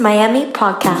Miami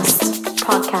Podcast.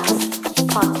 Podcast.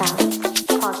 Podcast.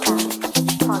 Podcast.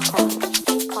 Podcast.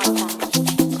 Podcast.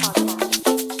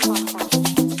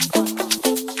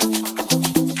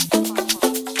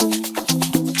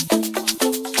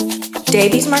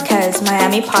 Davies Marquez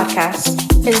Miami Podcast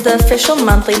is the official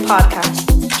monthly podcast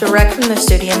direct from the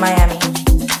studio in Miami,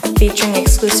 featuring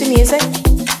exclusive music,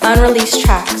 unreleased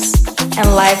tracks,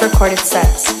 and live recorded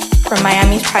sets from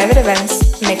Miami's private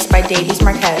events mixed by Davies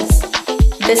Marquez.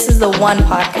 This is the one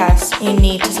podcast you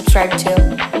need to subscribe to.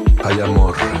 Ay,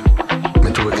 amor,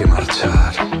 me tuve que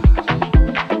marchar,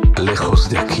 lejos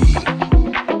de aquí.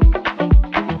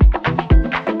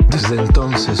 Desde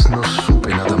entonces no supe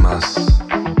nada más.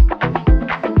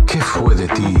 ¿Qué fue de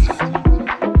ti?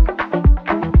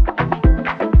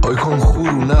 Hoy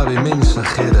conjuro un ave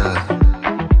mensajera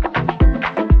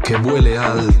que vuele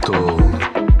alto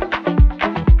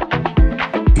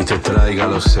y te traiga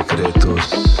los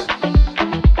secretos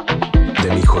de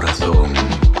mi corazón.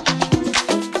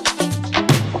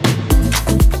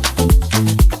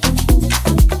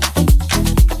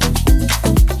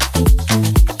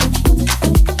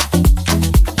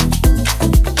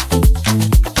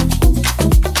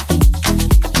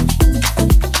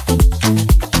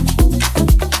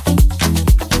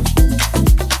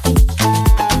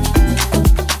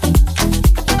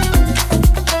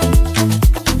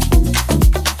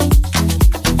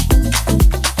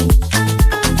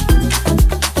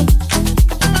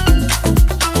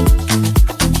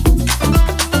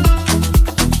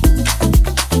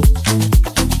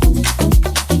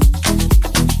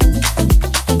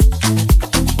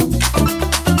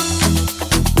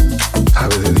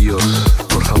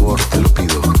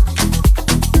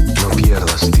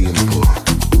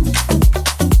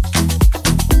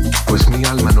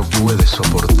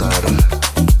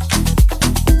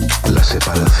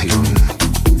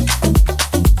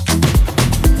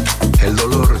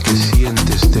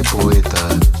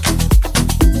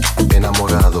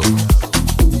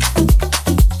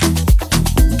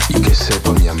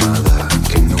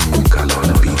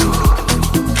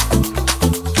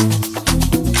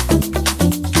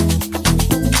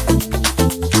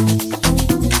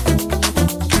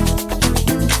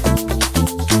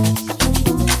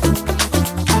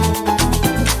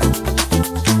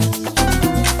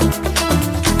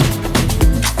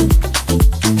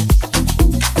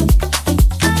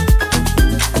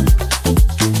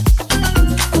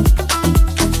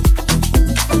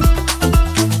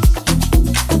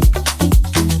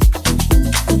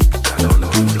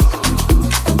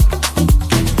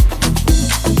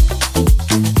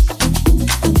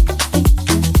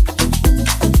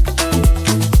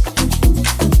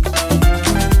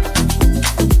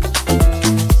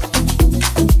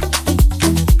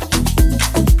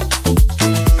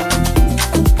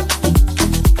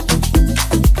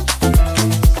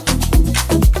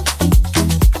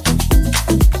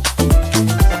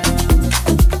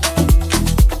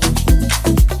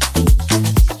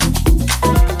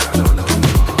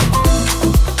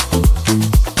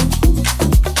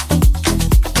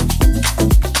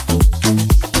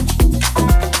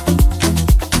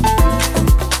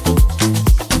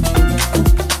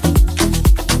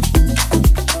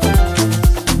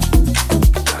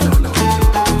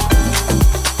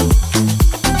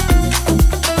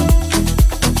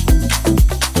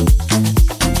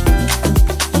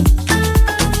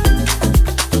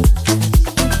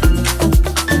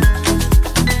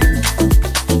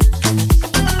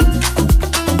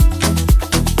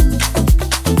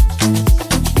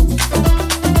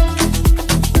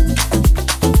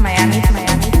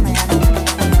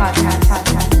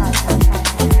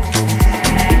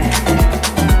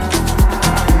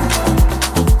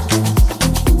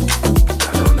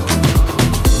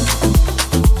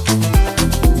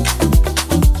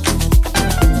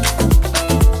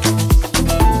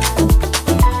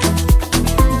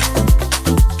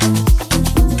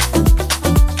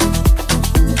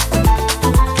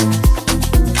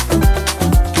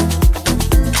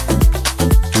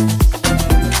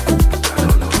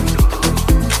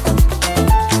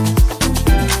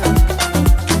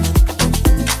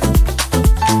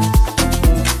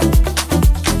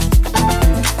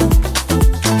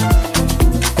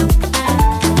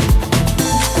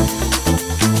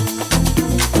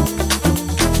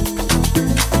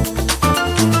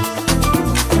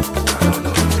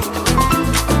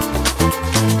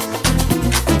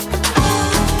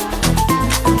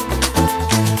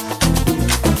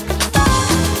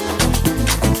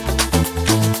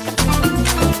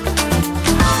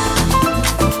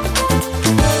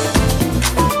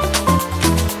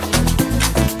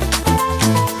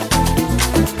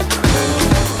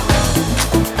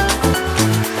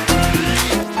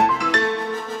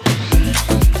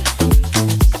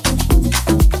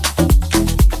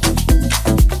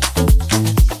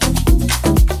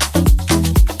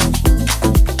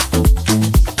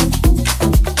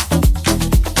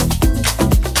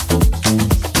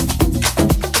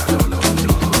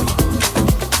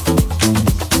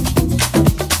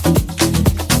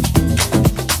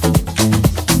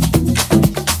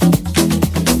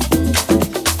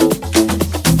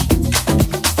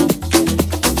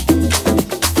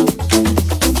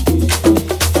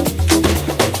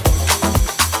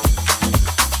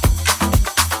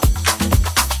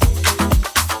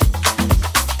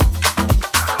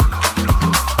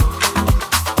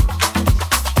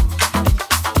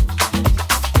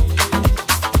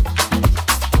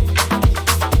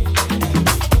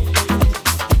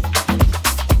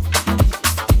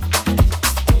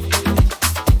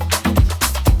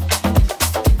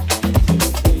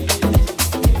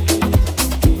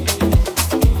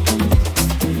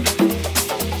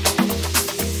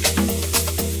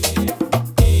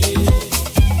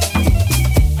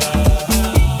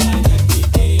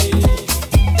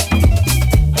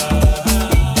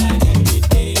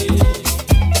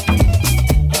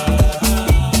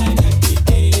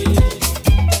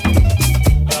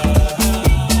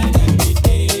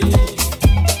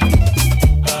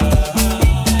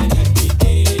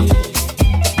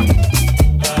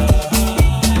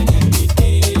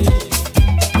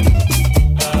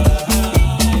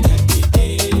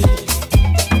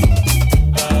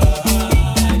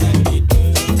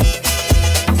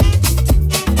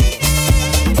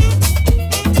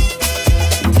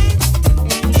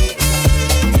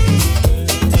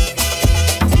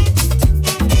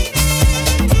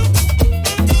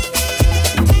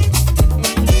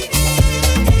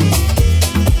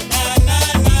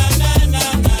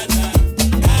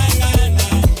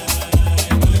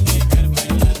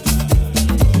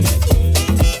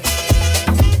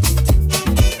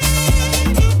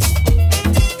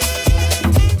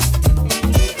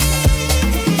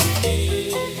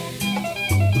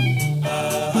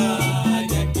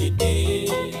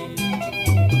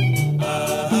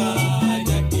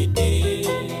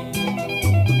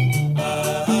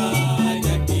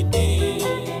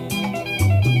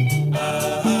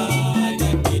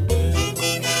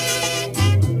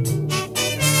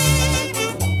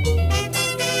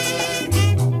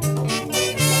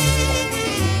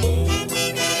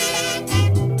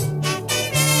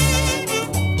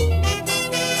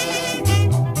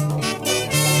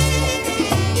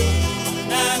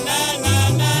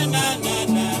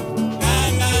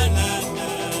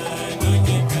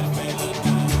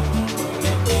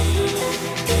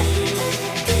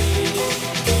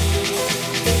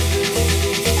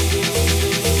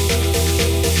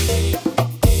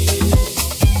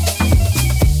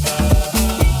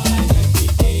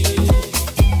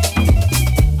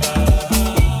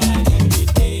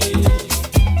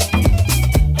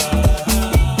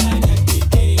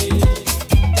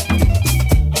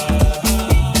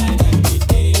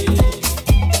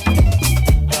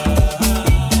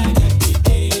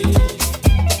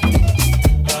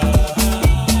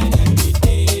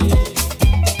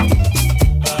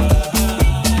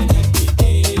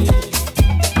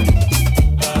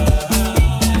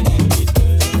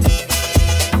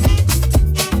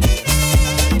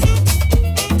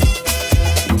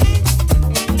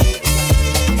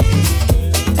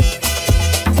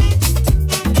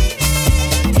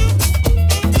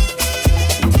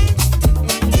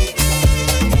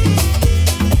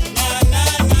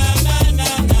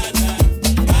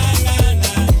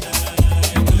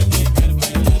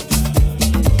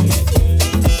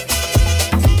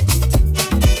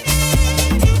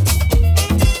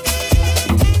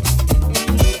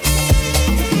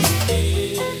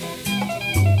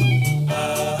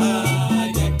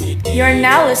 You are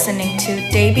now listening to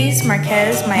Davies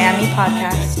Marquez Miami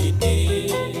Podcast.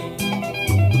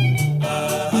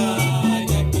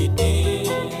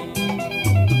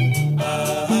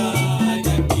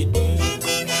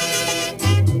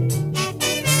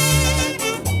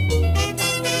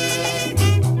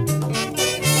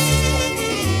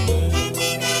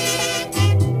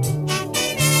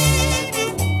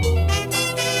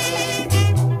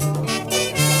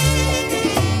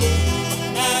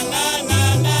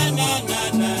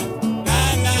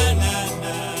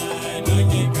 No,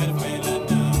 you ain't got it, man.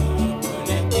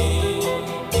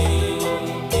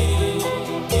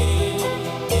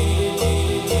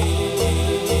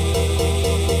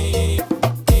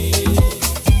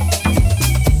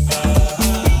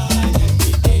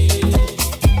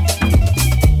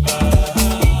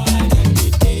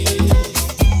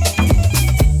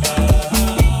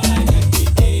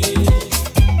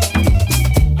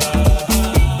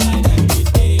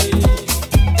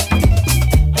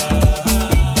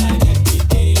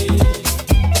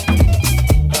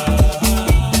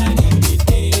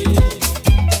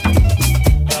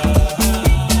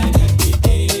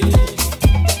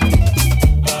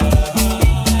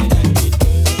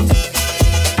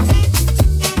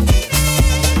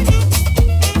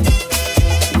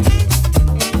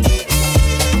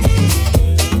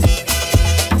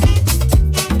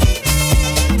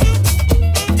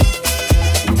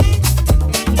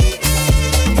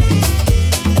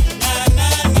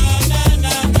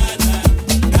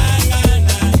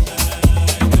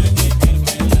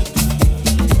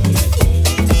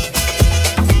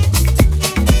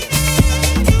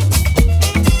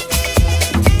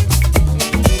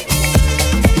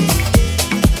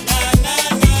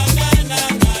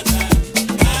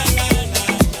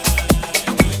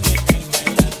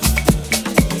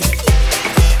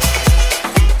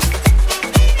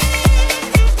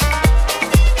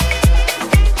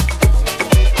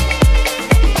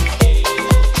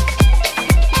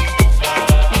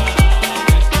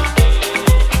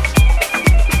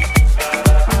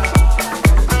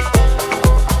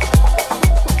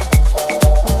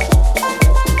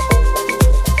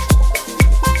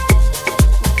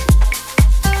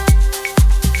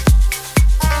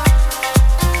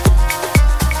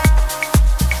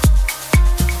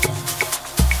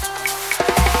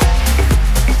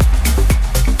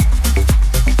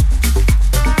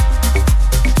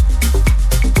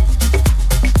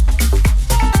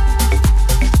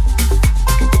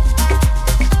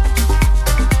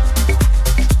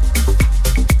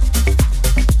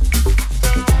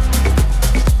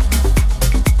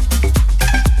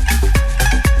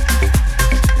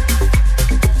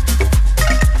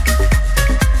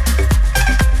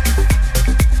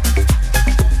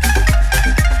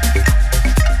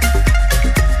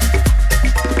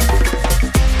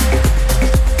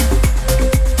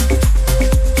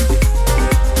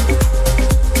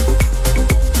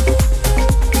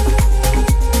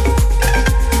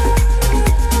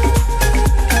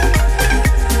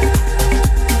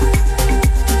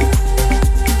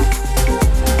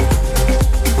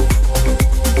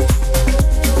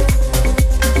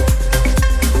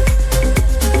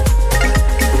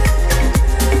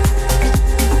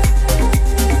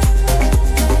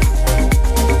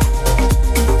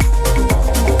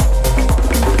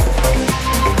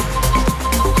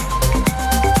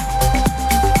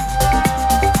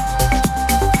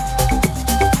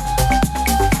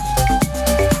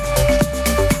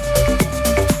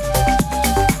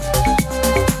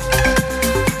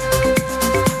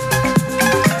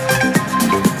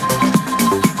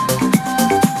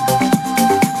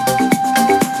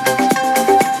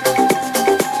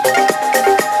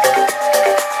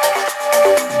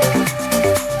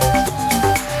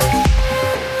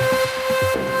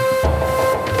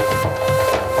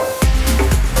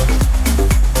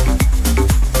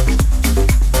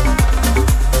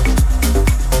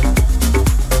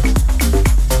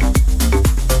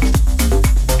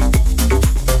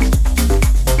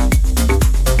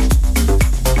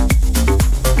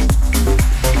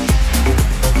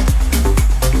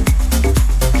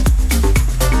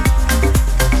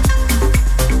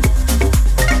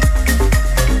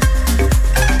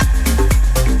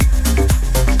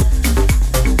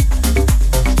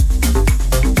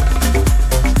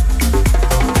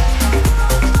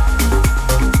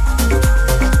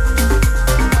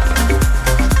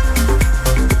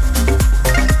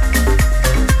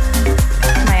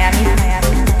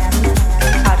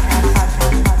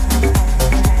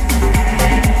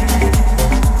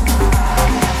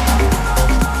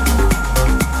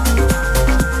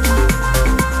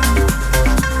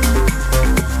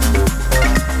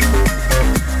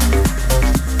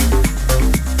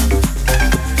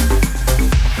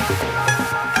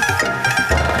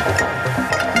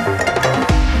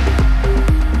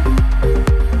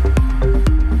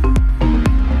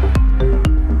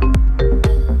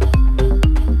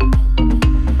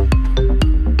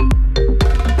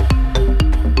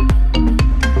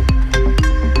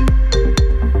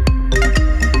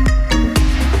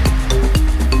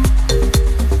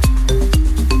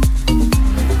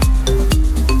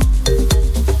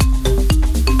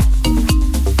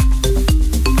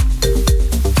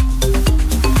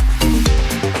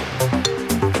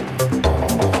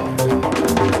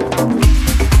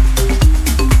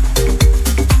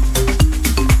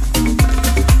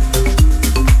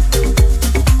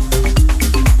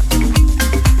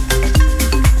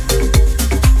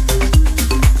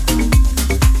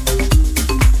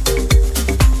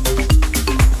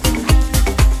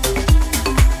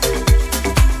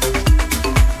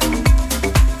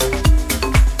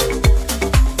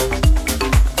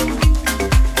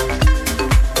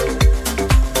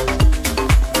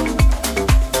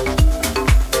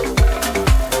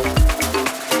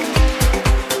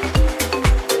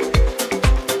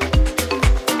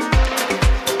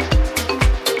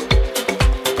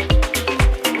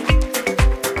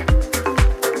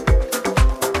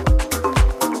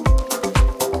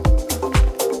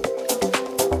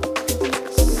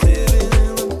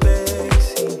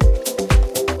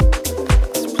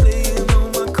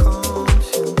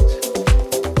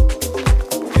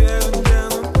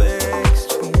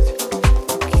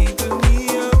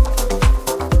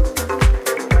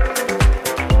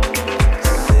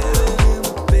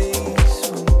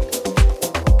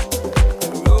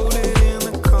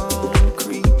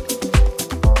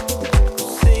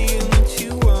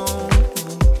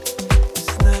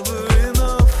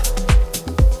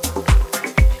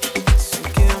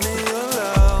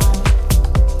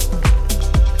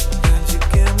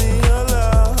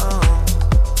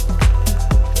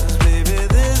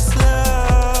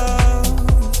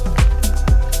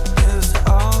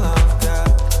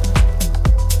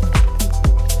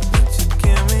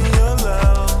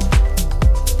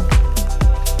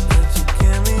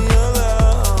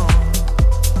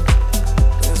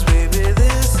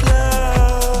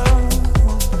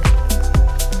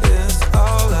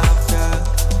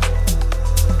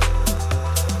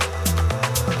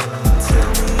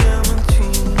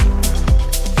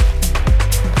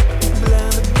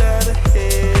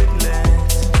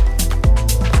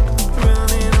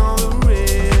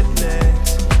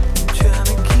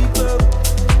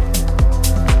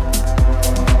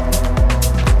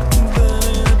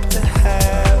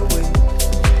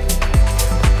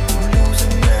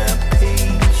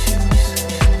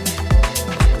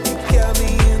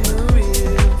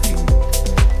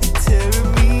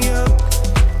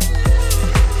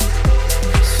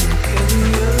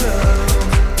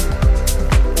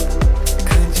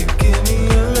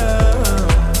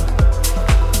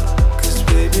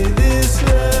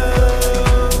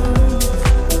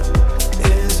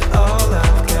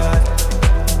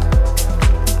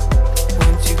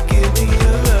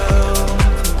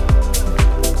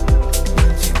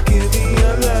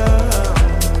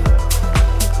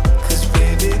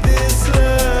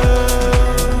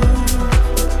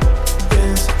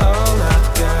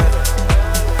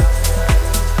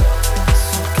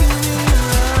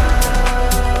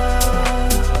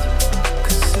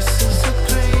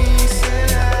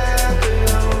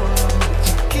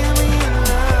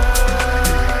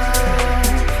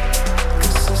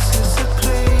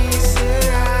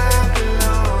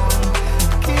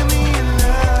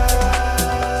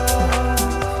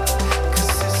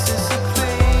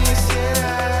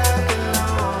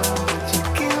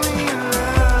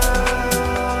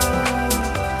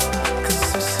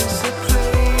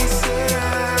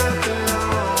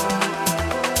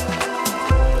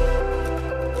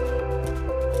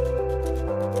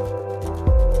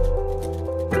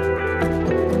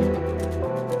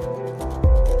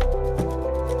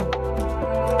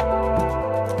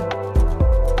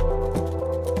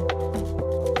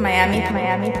 Miami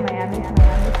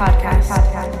podcast.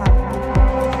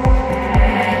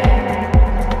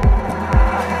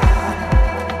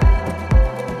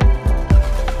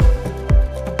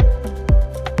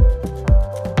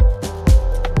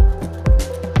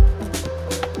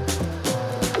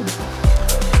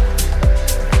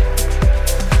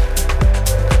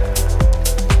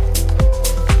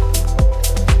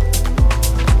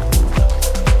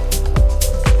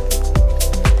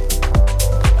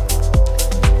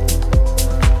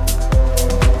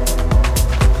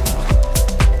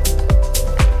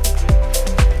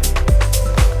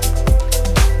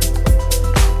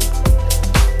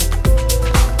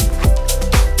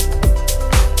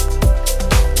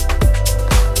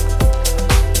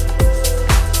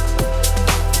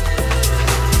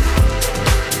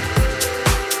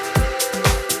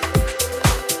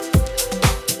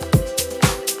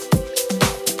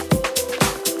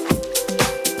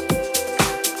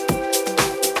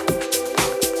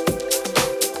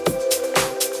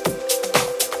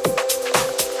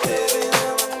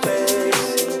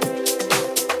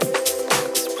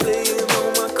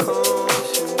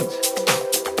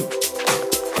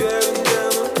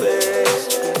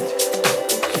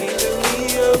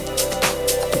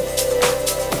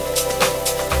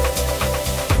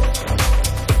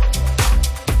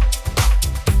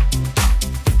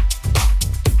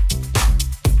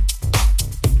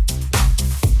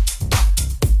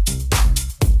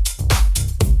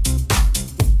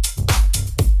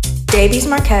 Davies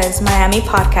Marquez Miami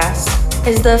Podcast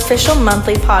is the official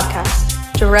monthly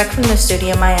podcast direct from the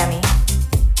studio in Miami,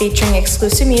 featuring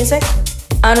exclusive music,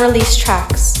 unreleased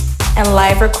tracks, and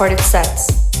live recorded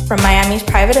sets from Miami's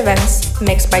private events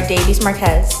mixed by Davies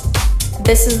Marquez.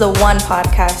 This is the one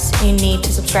podcast you need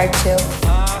to subscribe to.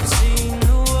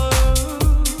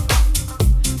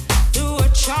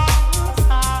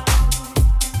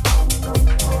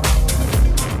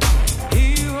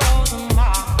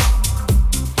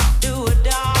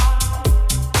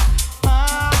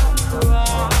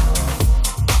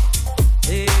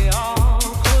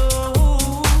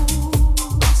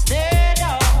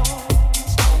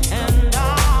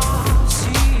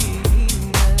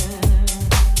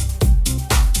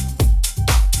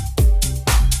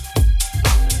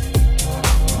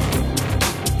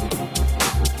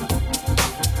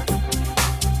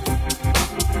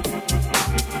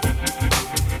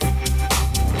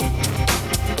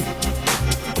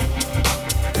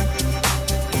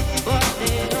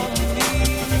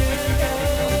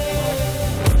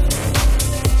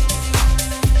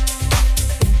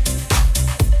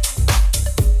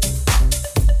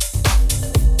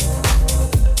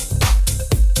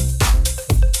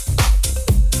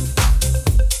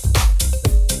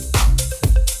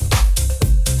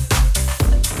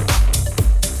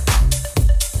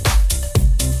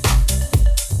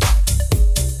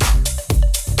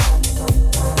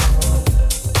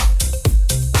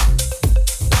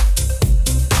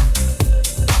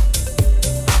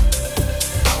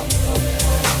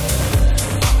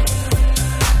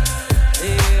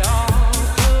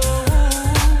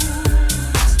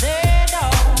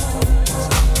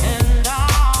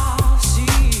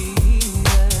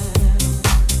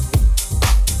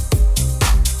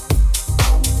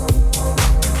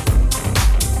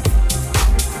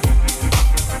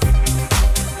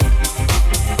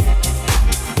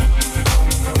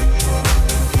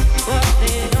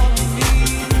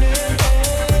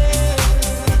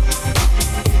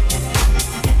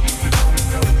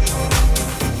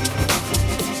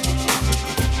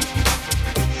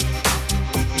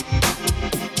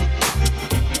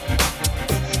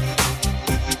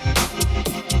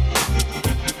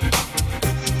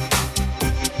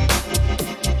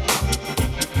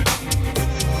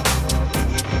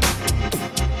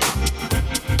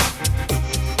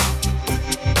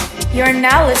 You are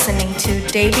now listening to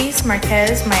Davies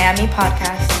Marquez Miami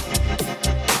Podcast.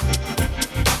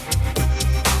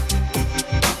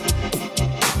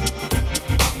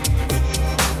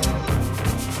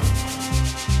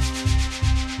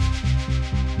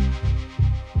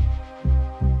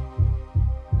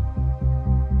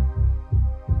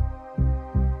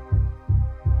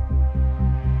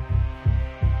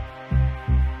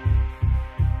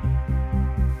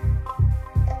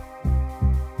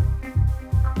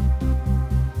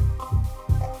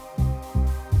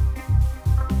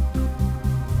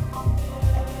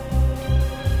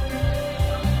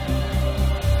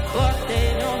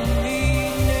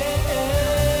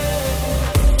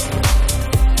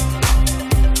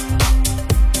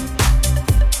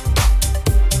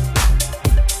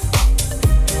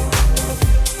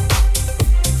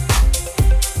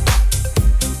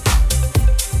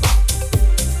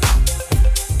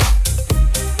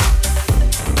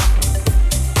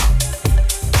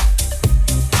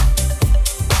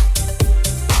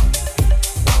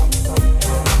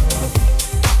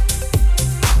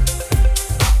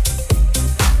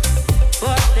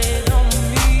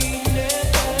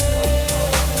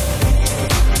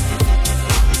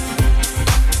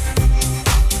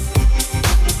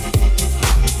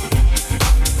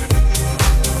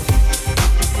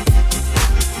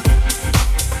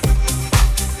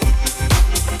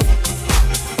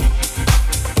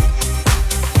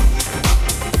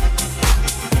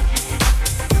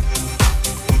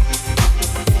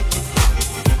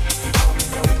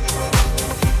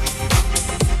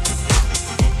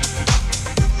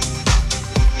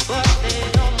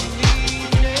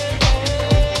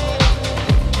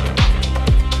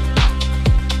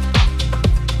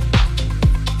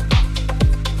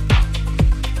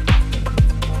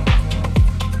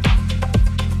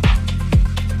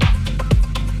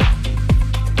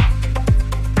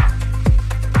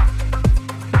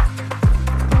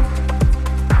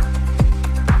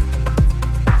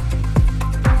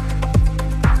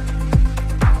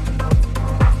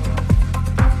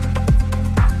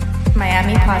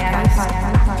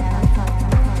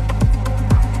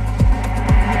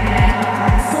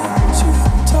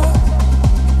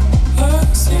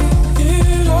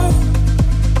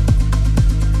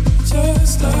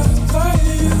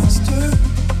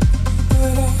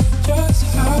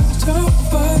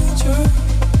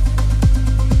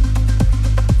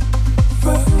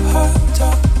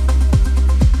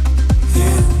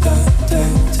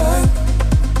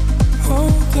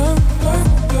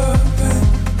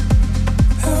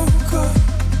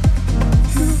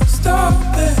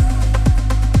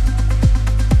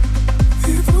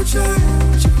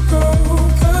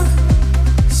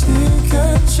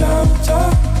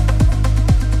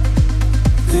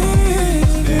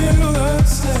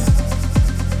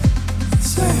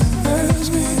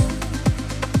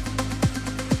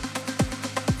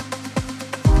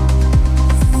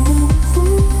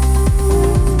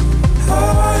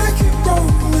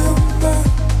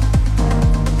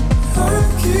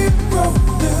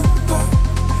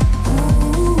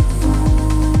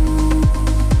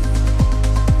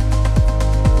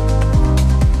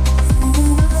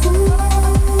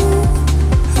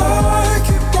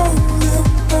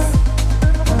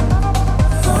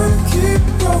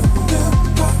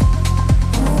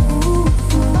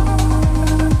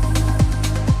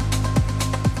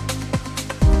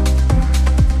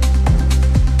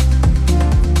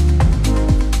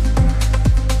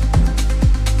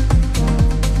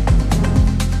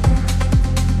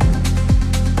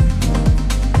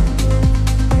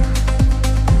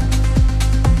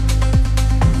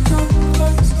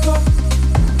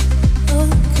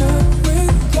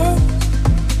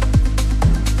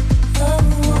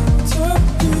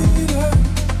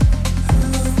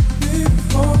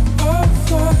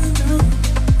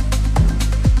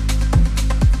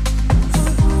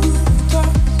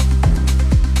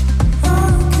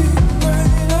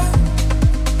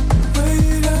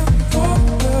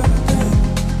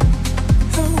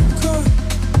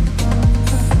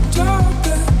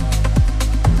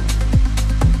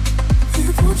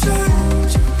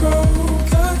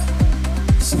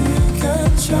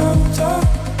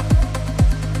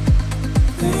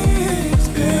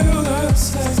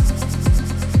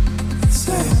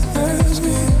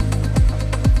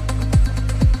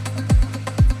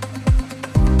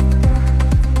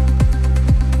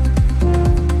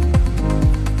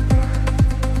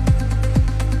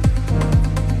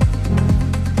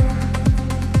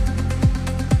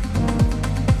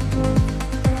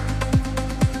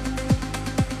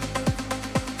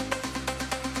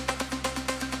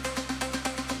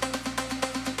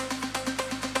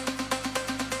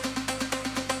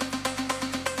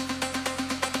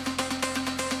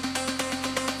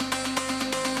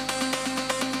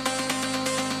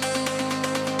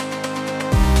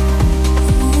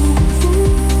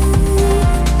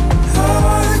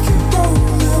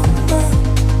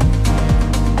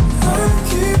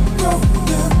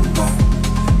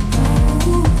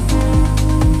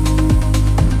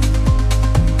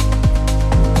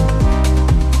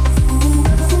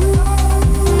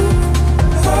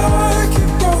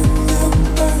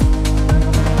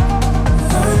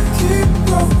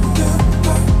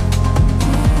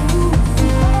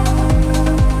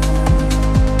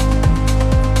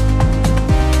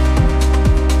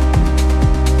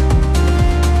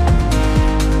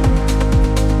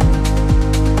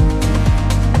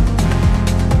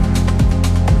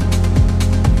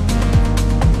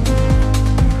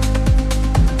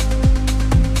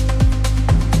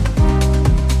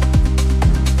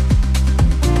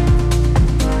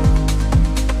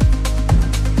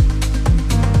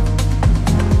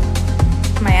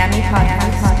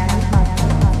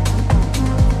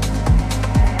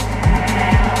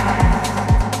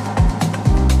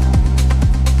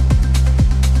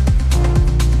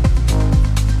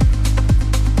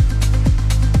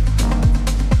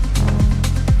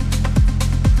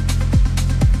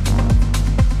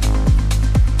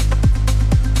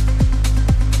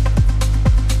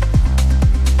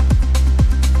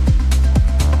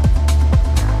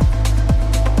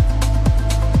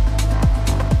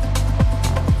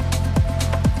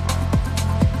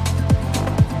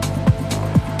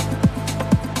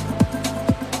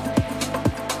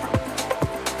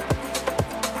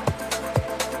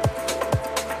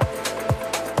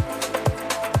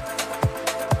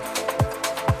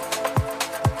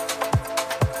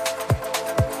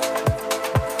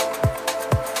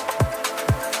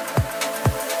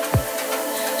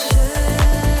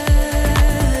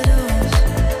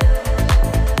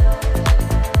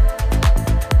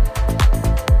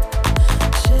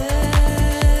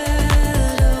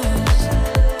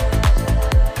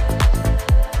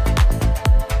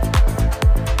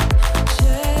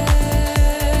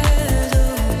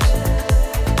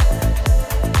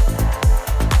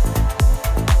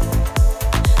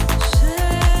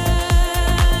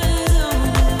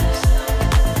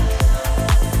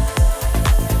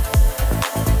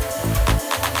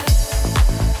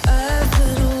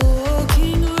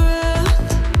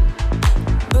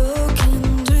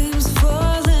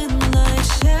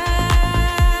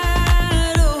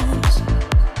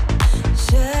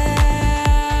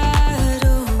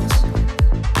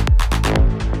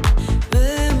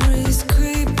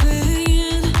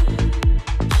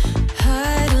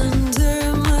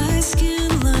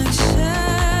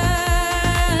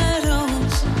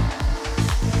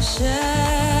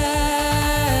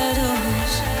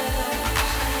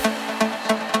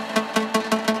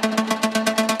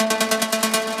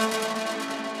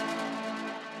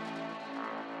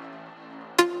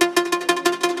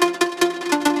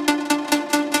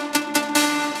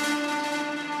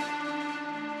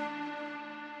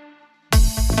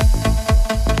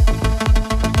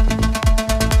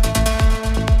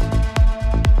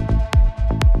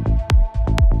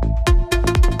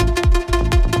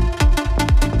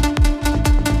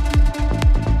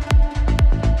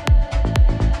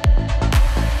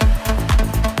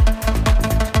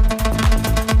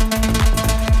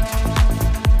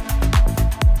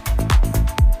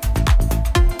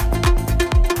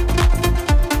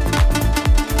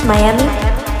 Miami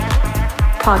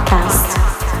Podcast.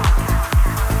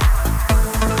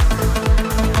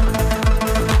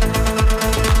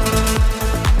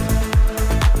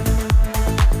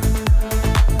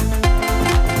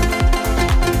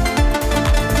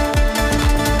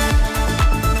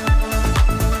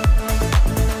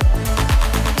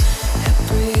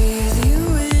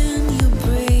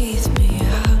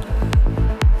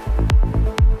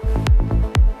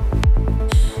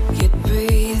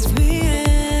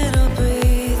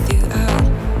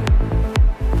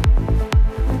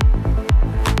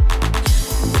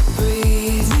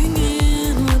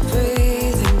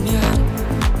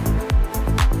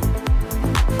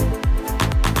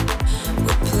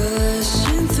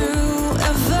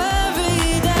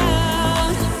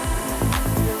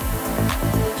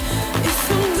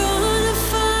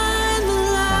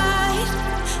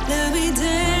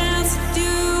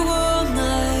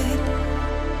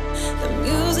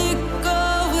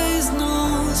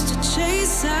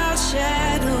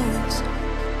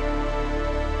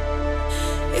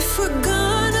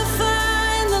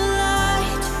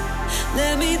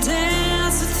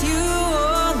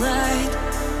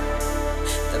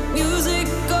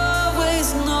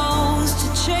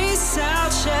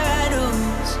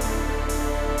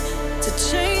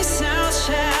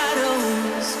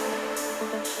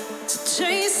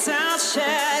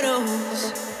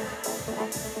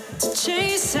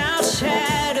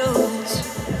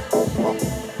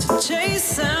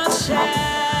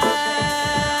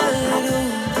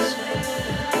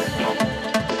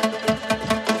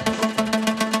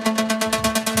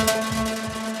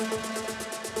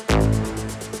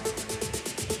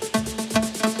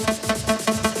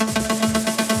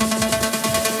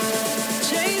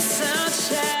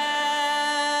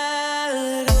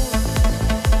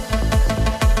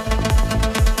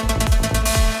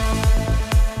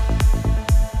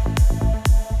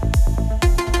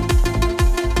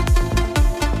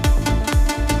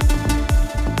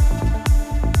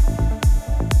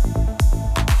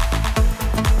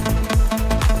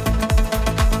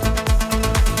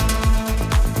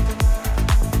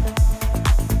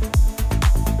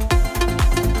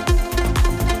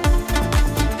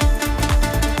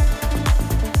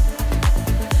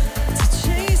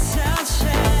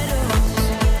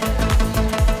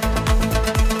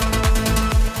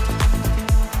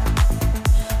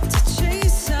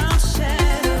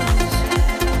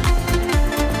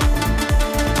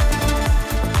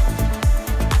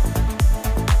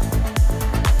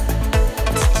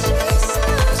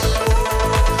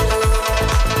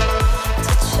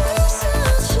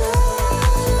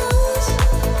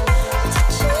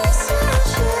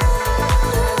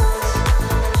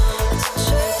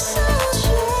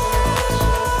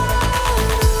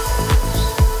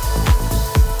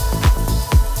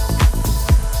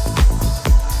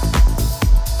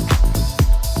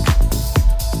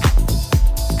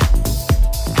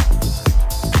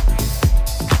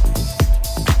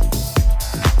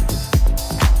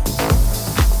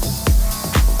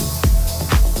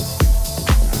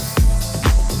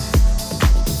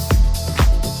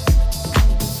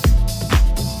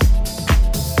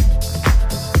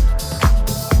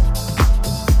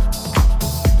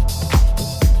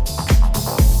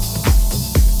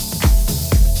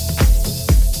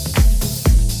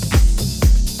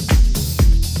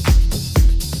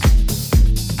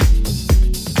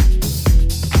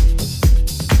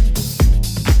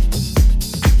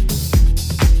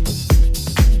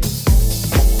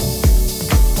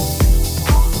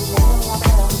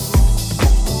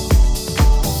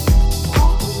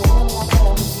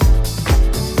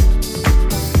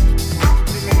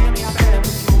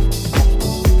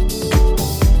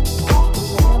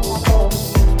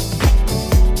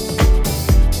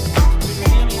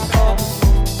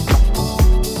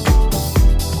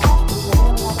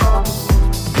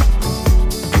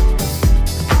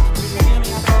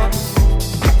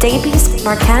 Davies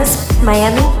Marquez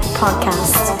Miami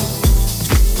Podcast.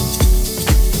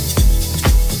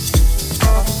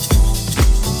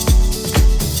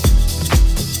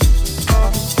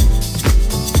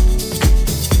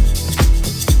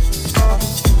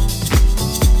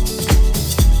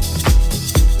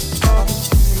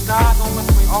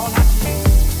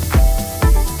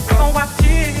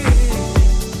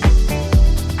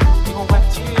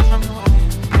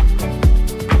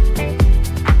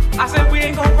 I said we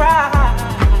ain't gonna ride.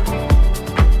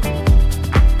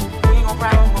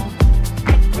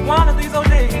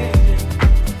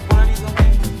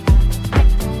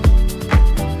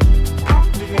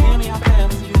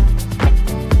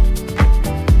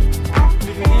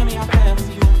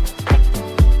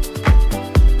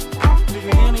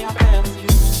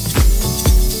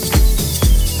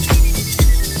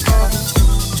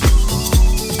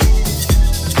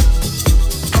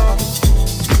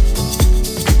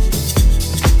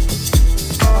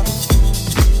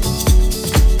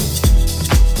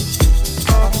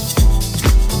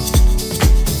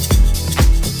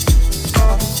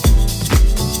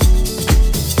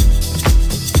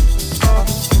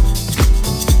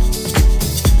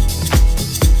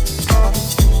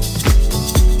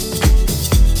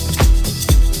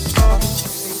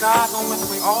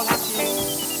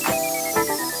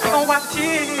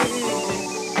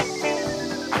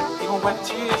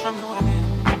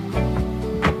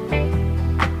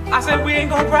 we ain't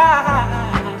gonna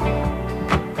cry.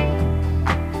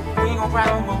 We ain't gonna cry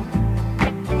no more.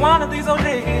 One of these old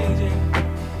days, yeah.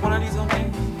 One of these old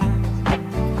days.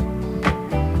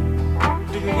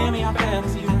 Do you hear me? I'm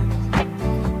fantasy.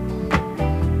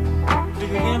 Do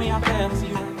you hear me? I'm fantasy.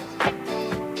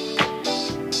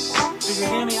 Do you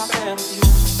hear me? I'm fantasy.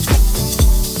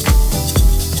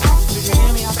 Do you hear me? I'm fantasy. Do you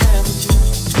hear me? I'm fantasy.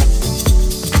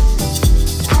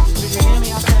 Do you hear me?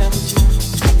 I'm fantasy.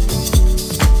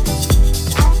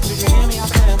 Do you hear me? I'm fantasy. Do you hear me? I'm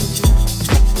fantasy.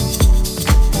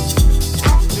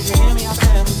 Do you hear me? I'm fantasy. Do you hear me? I'm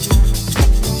fantasy.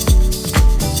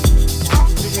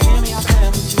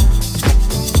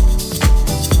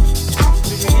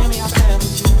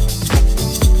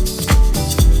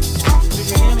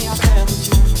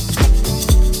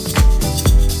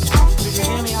 Do you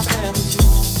hear me? I'm fantasy.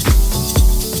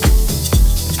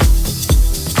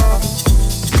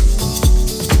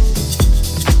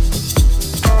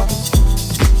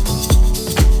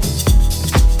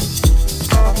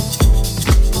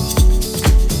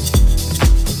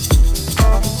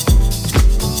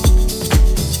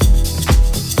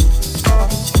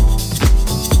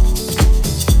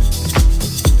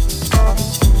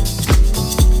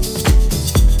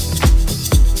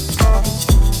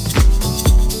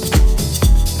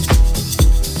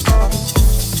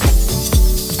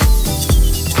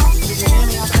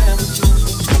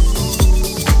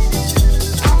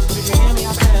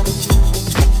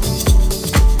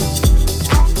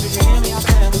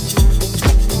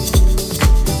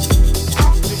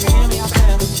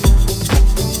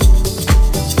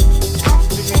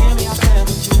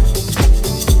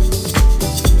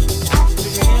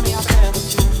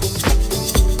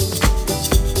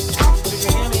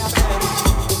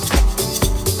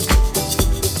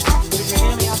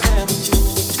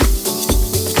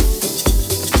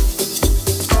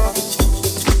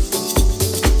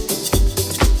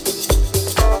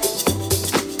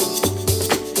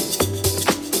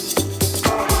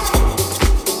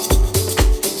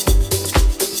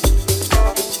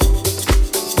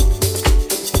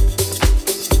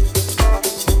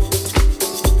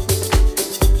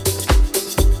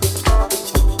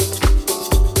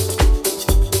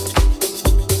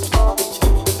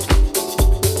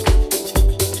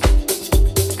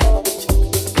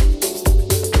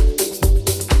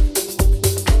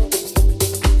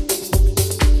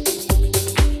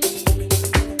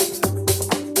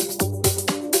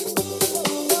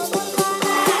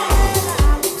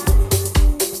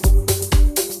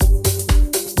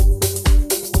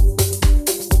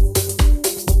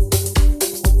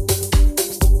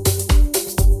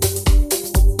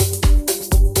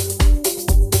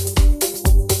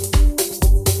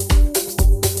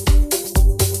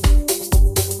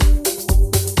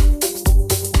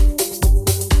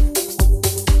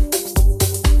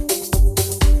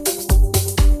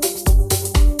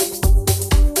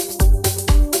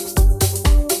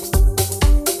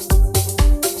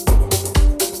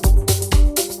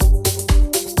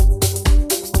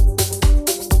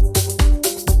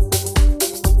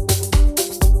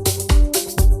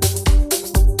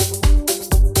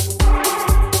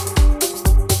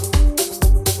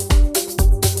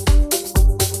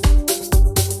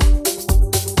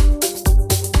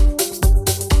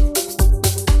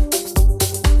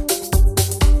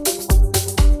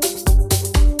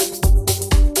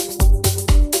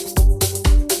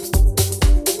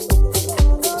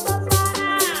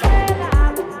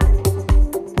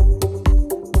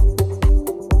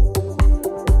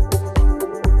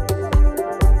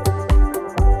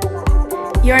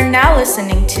 You are now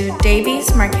listening to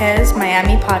Davies Marquez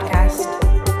Miami Podcast.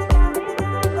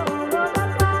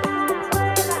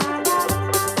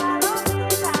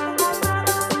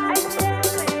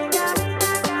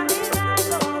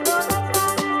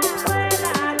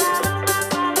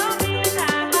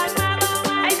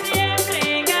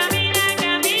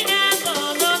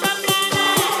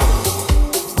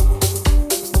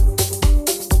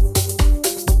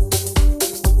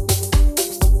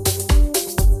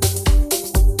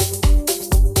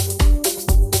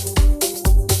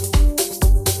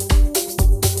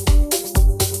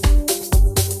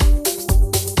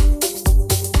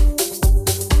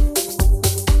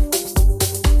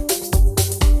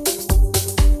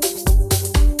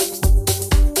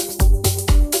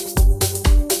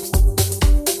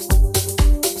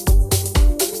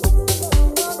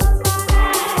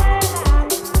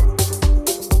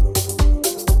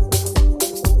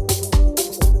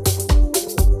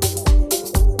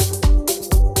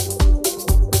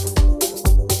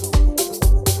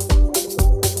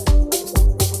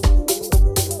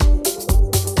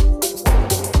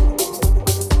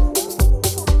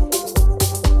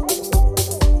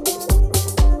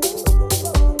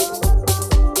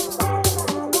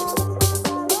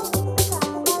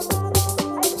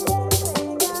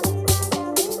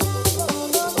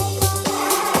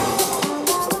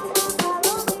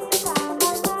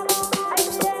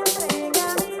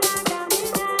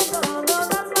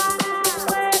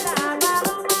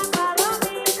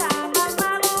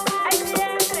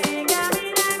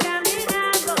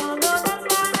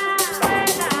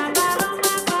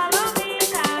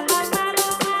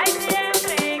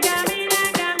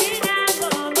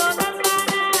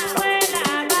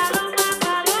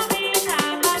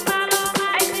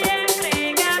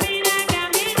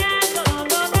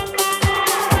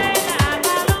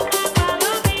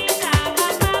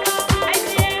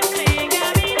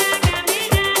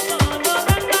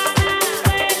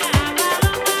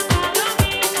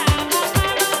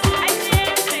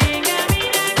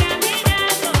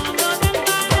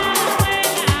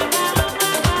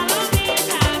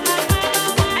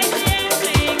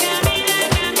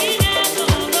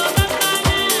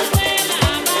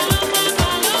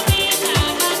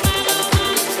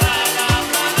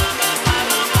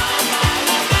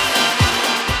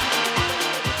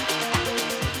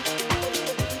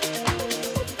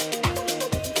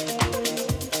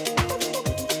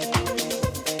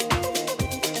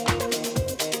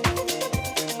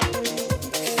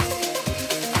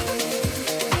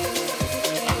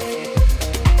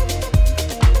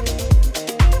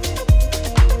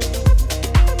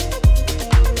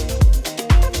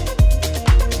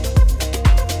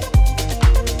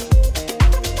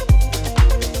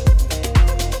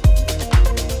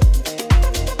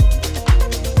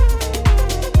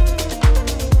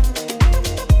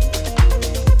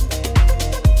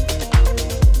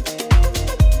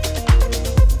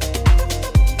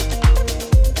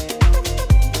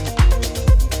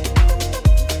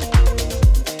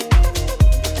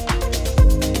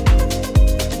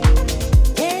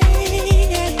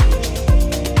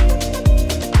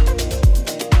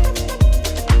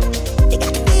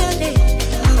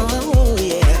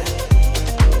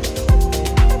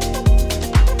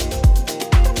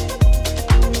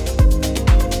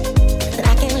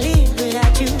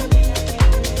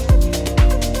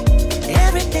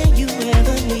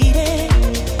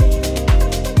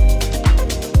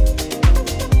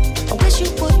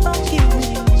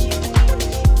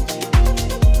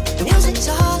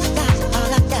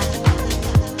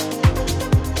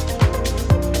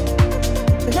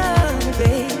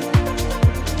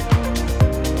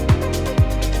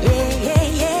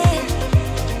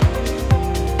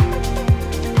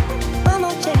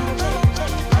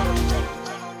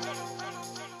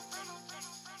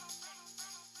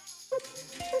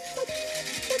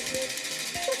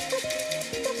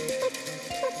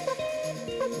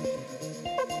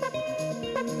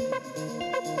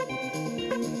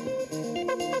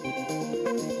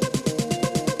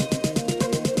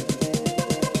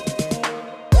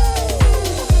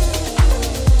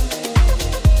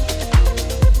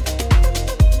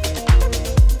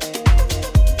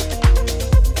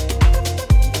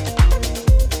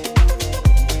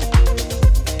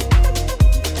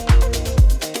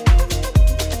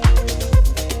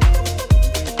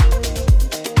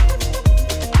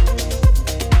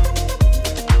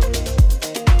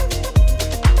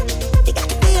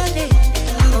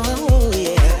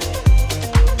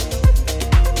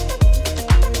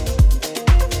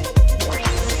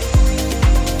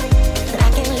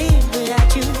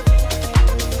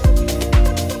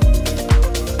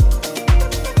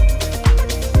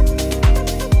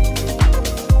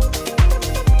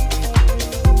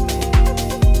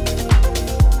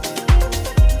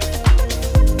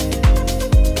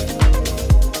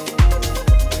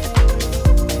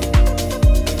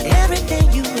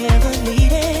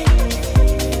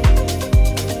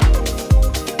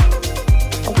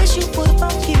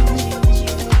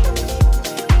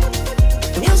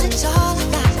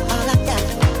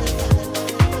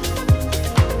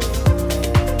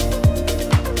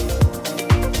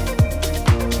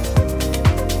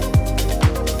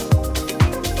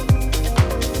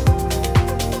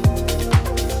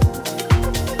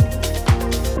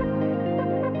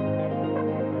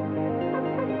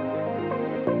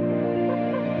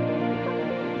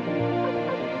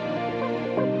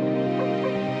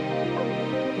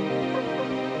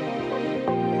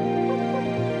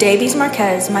 Davies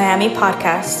Marquez Miami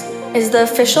Podcast is the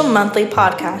official monthly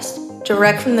podcast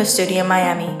direct from the studio in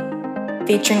Miami,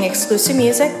 featuring exclusive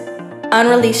music,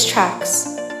 unreleased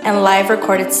tracks, and live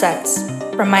recorded sets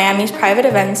from Miami's private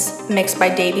events mixed by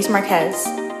Davies Marquez.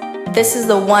 This is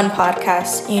the one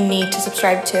podcast you need to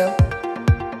subscribe to.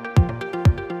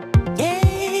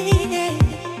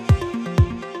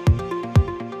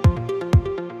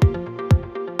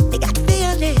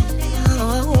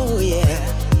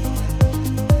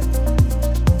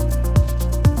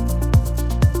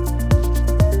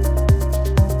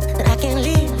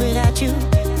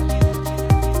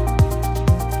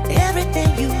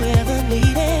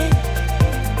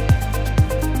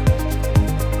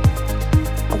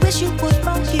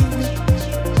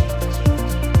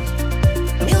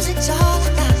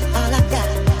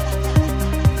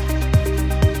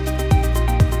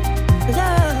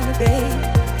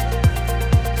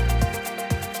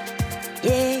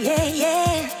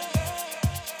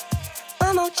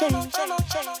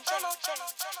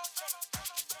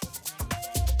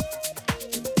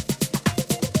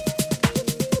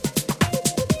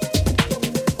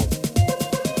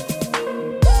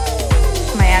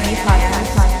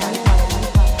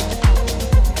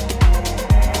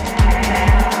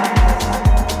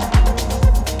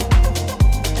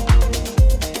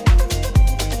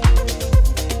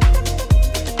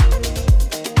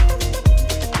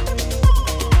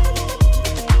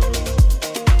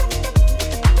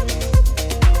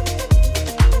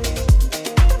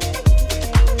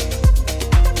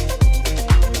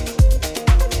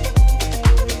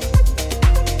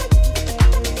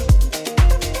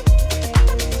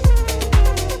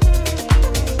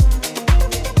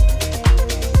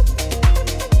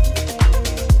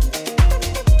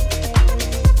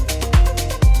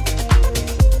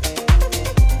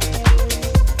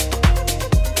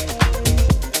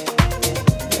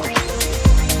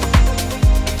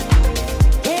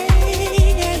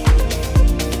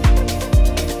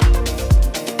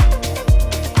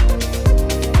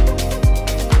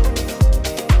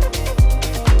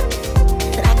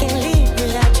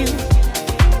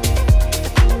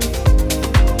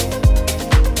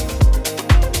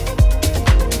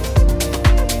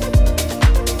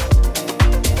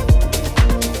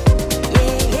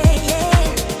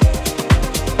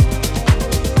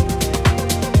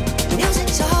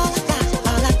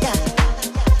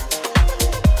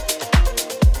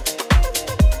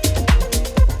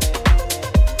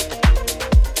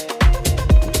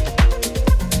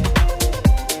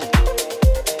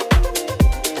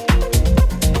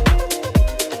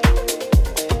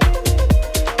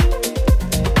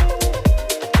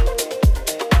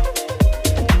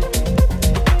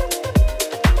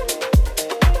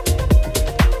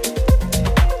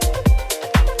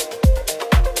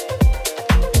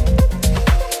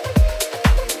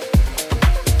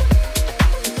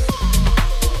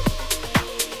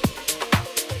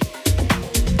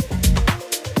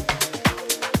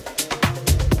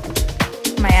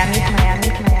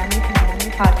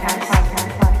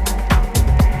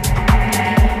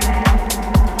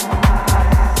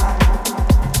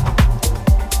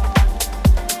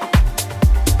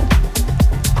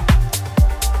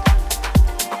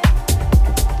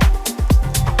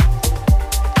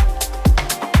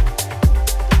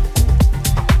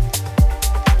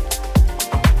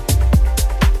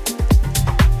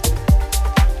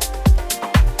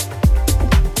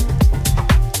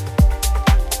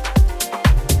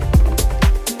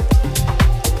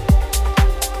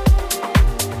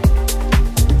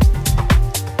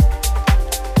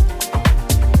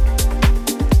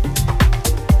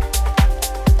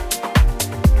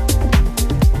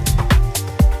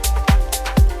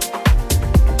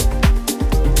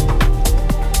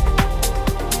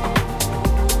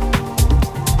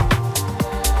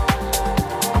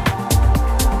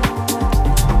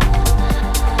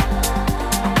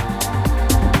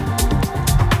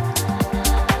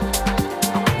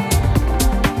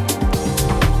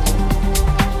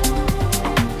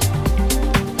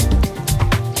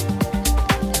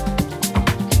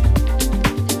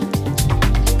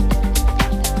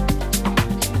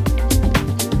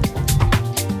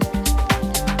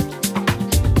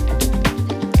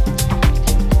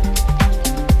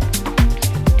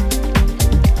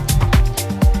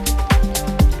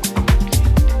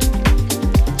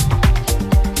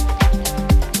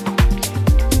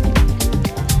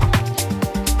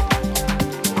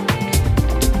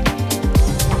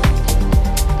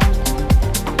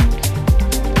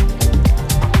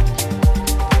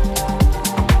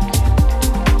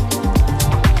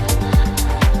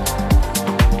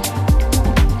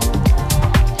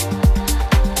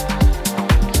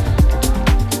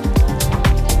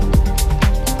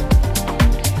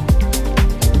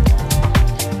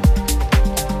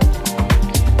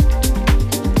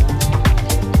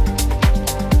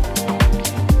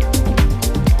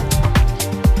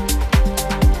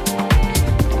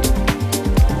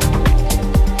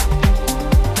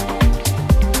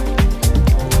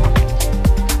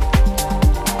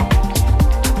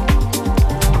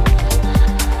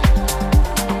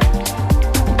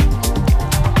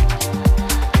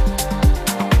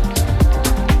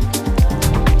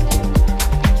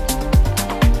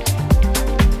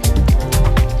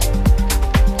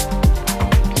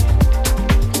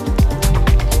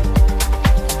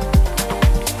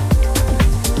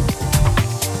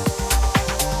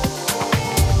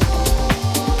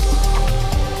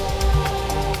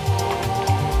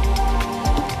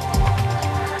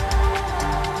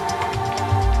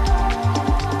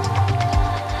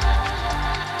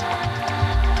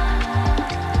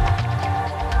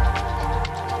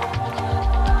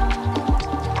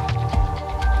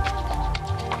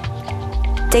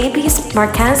 Davies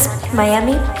Marquez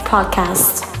Miami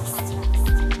Podcast.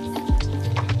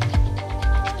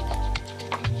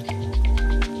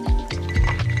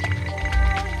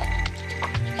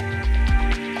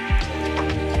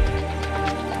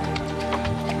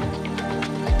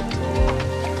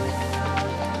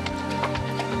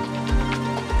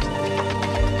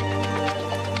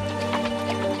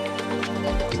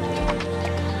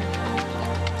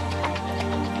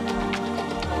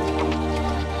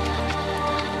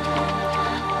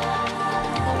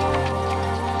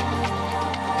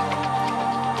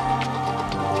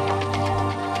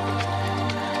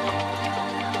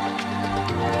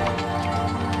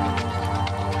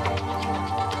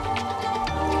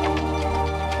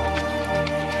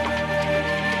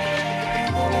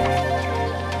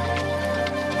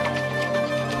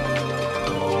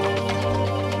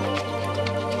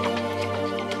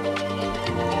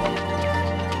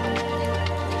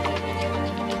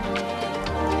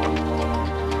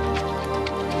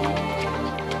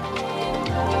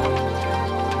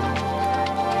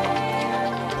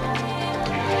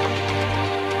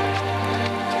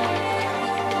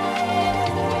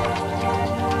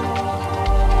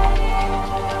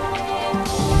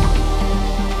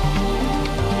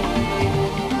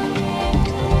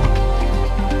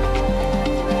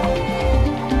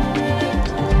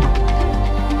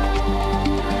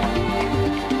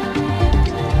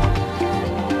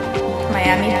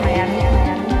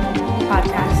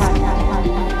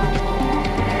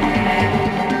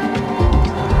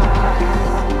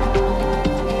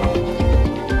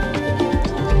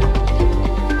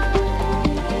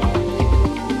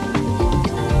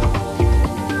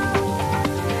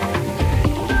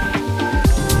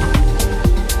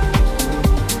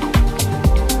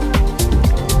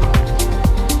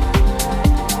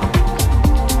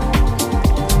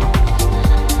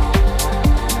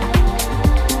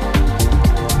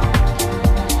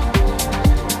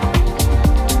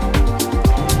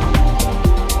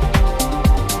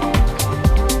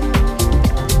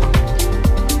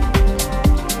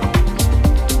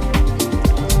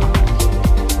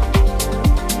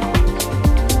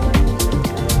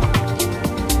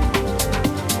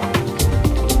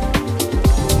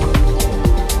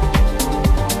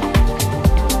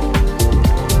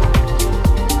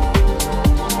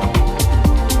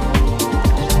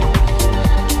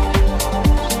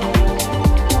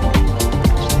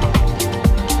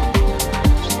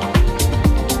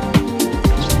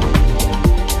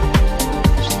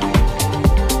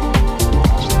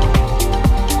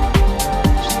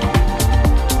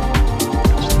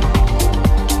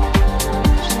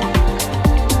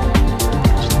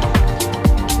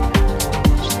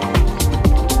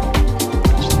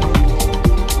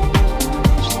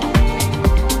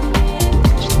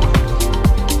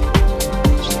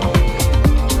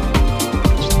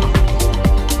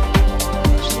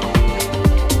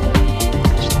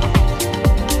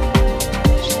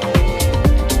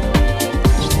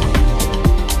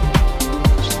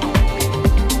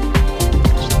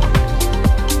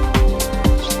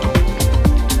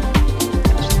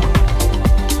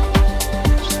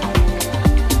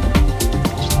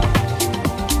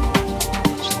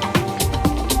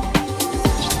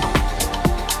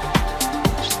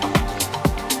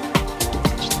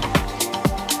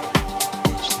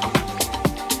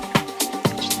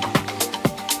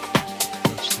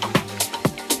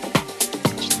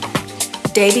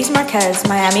 Davies Marquez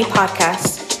Miami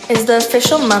Podcast is the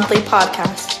official monthly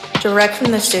podcast direct from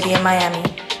the studio in Miami,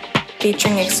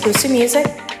 featuring exclusive music,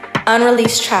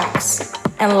 unreleased tracks,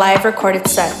 and live recorded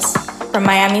sets from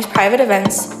Miami's private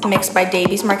events mixed by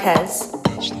Davies Marquez.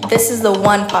 This is the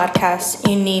one podcast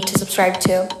you need to subscribe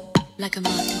to. Like a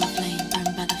moth to a flame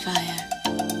burned by the fire.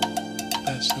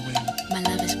 That's the way. My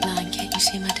love is blind, can't you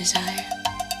see my desire?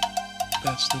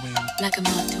 That's the way. Like a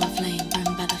moth to a flame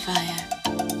burned by the fire.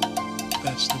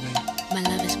 That's the way. My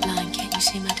love is blind, can't you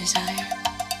see my desire?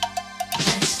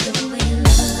 That's the way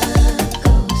love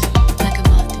goes. Like a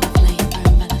moth to a flame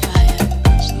burned by the fire.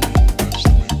 That's the way. That's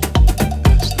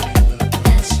the way.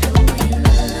 That's the way love. That's the way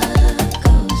love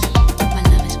goes. My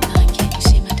love is blind, can't you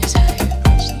see my desire?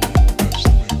 That's the way.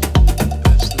 That's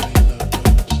the way. That's the way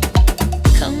love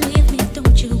goes. Come with me,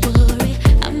 don't you worry.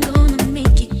 I'm gonna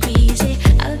make you crazy.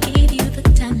 I'll give you the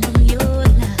time of your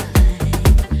life.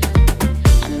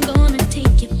 I'm gonna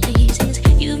take you places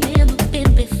you've never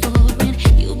been before, and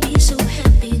you'll be so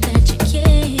happy that you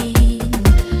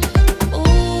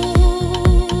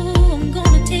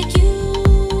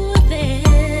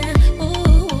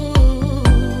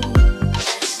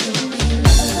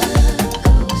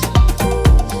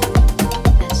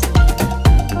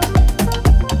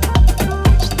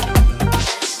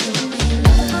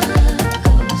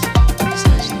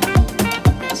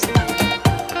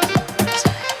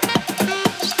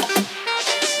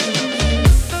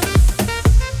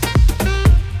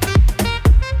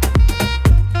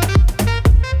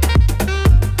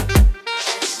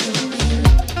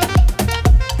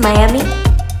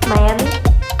Miami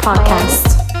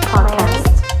Podcast. Podcast.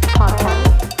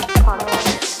 Podcast.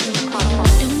 Podcast.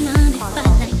 Don't mind if I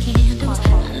light candles.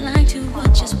 I like to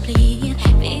watch us play.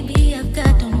 Baby, I've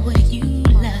got on what you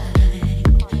like.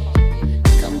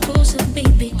 Come closer,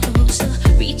 baby, closer.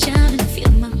 Reach out and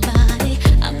feel my body.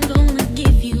 I'm gonna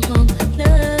give you all my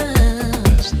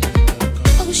love.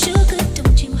 Oh, sugar,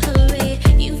 don't you hurry.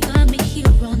 You've got me here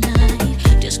all night.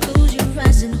 Just close your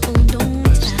eyes and hold on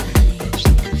tight.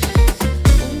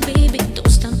 Oh, baby, don't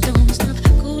stop, don't stop.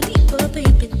 Go deeper,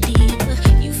 baby, deeper.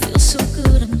 You feel so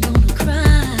good, I'm gonna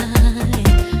cry.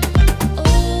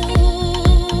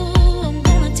 Oh, I'm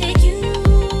gonna take you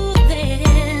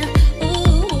there.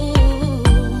 Oh,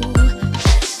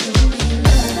 that's the way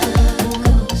love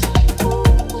goes.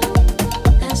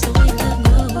 That's the way love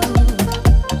goes.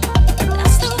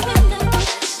 That's the way love goes.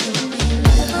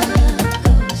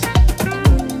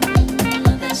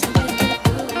 That's the way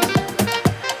love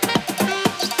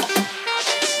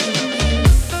goes.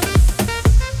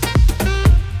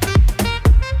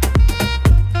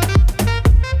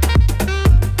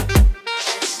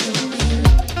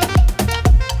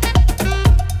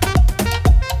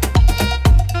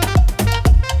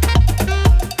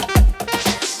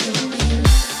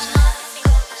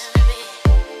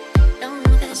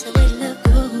 That's the way love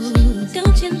goes.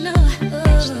 Don't you know?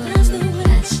 That's the way.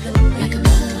 Like a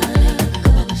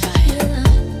fire.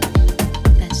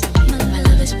 That's the way. My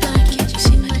love is blind. Can't you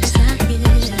see my desire?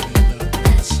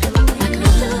 That's the way. Like a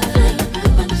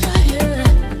fire.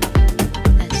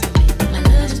 That's the way. My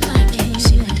love is blind. Can't you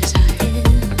see my desire?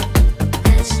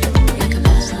 That's the way. Like a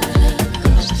fire.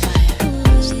 That's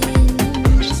the way.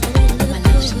 My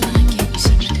love is blind. Can't you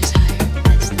see my desire?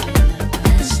 That's the way.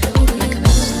 That's the way. Like a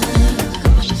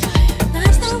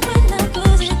that's the way love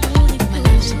goes. My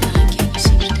love is blind, can't you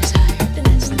see my desire?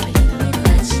 That's the way.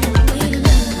 That's the way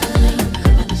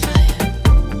love goes.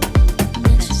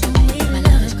 That's the way my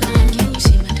love is blind, can't you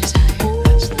see my desire?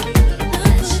 That's the way.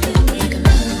 That's the way love goes.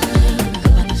 My love is blind, can't you see my desire? That's the way. Like a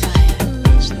moth to a flame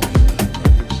burned by the fire. That's the way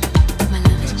love goes. My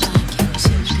love is blind, can't you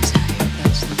see my desire? Like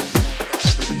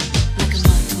a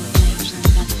moth to a flame burned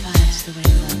by the fire. That's the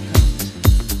way love.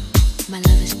 My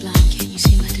love is blind, can't you see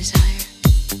my desire?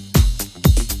 That's the way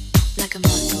love. Like a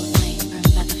moth to a flame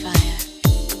burned by the fire.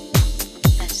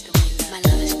 That's the way love. My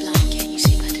love is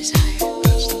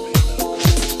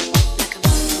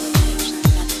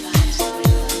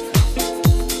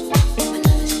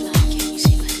blind, can't you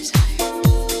see my desire?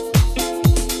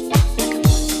 Like a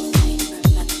moth to a flame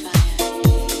burned by the fire. That's the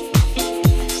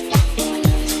way. My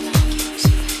love is blind, can't you see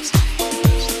my desire?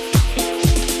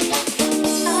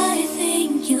 I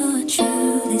think you're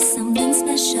truly something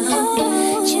special.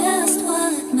 Just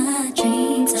what my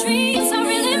dreams are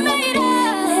really made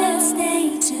of. Let's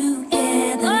stay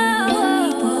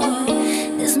together, boy.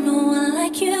 There's no one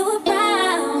like you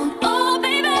around. Oh,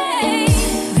 baby,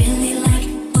 really like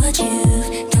what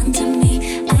you've done to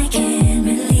me. I can't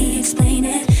really explain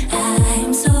it.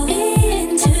 I'm so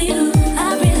into you.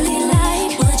 I really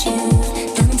like what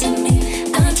you've done to me.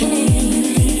 I can't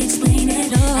really explain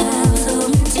it. I'm so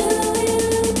into you.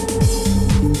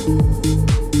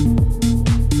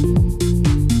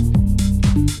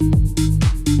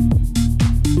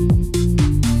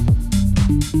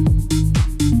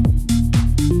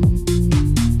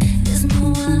 There's no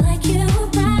one like you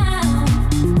around.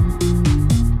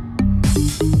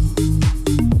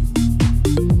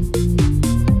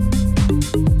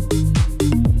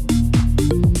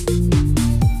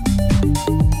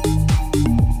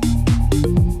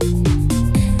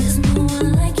 There's no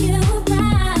one like you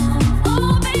around.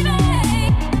 Oh, baby.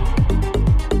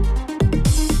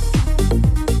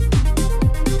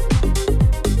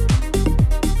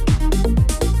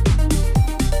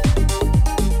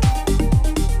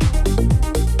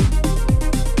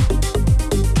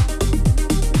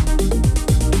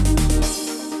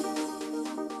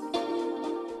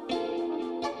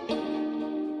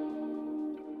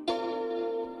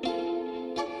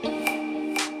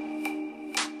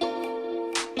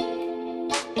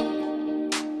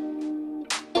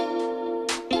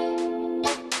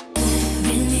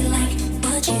 Really like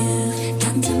what you've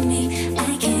done to me.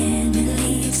 I can't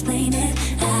really explain it.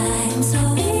 I'm so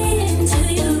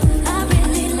into you. I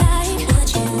really like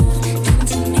what you've done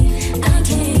to me. I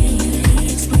can't really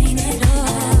explain it.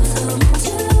 I'm so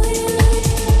into you.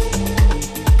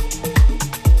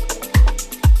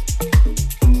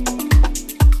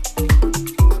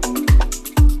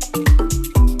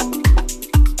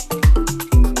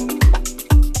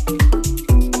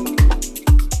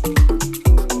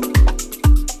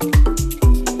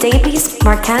 Davies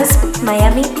Marquez,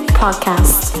 Miami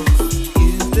Podcast.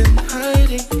 You've been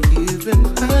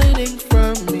hiding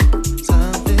from me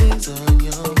something.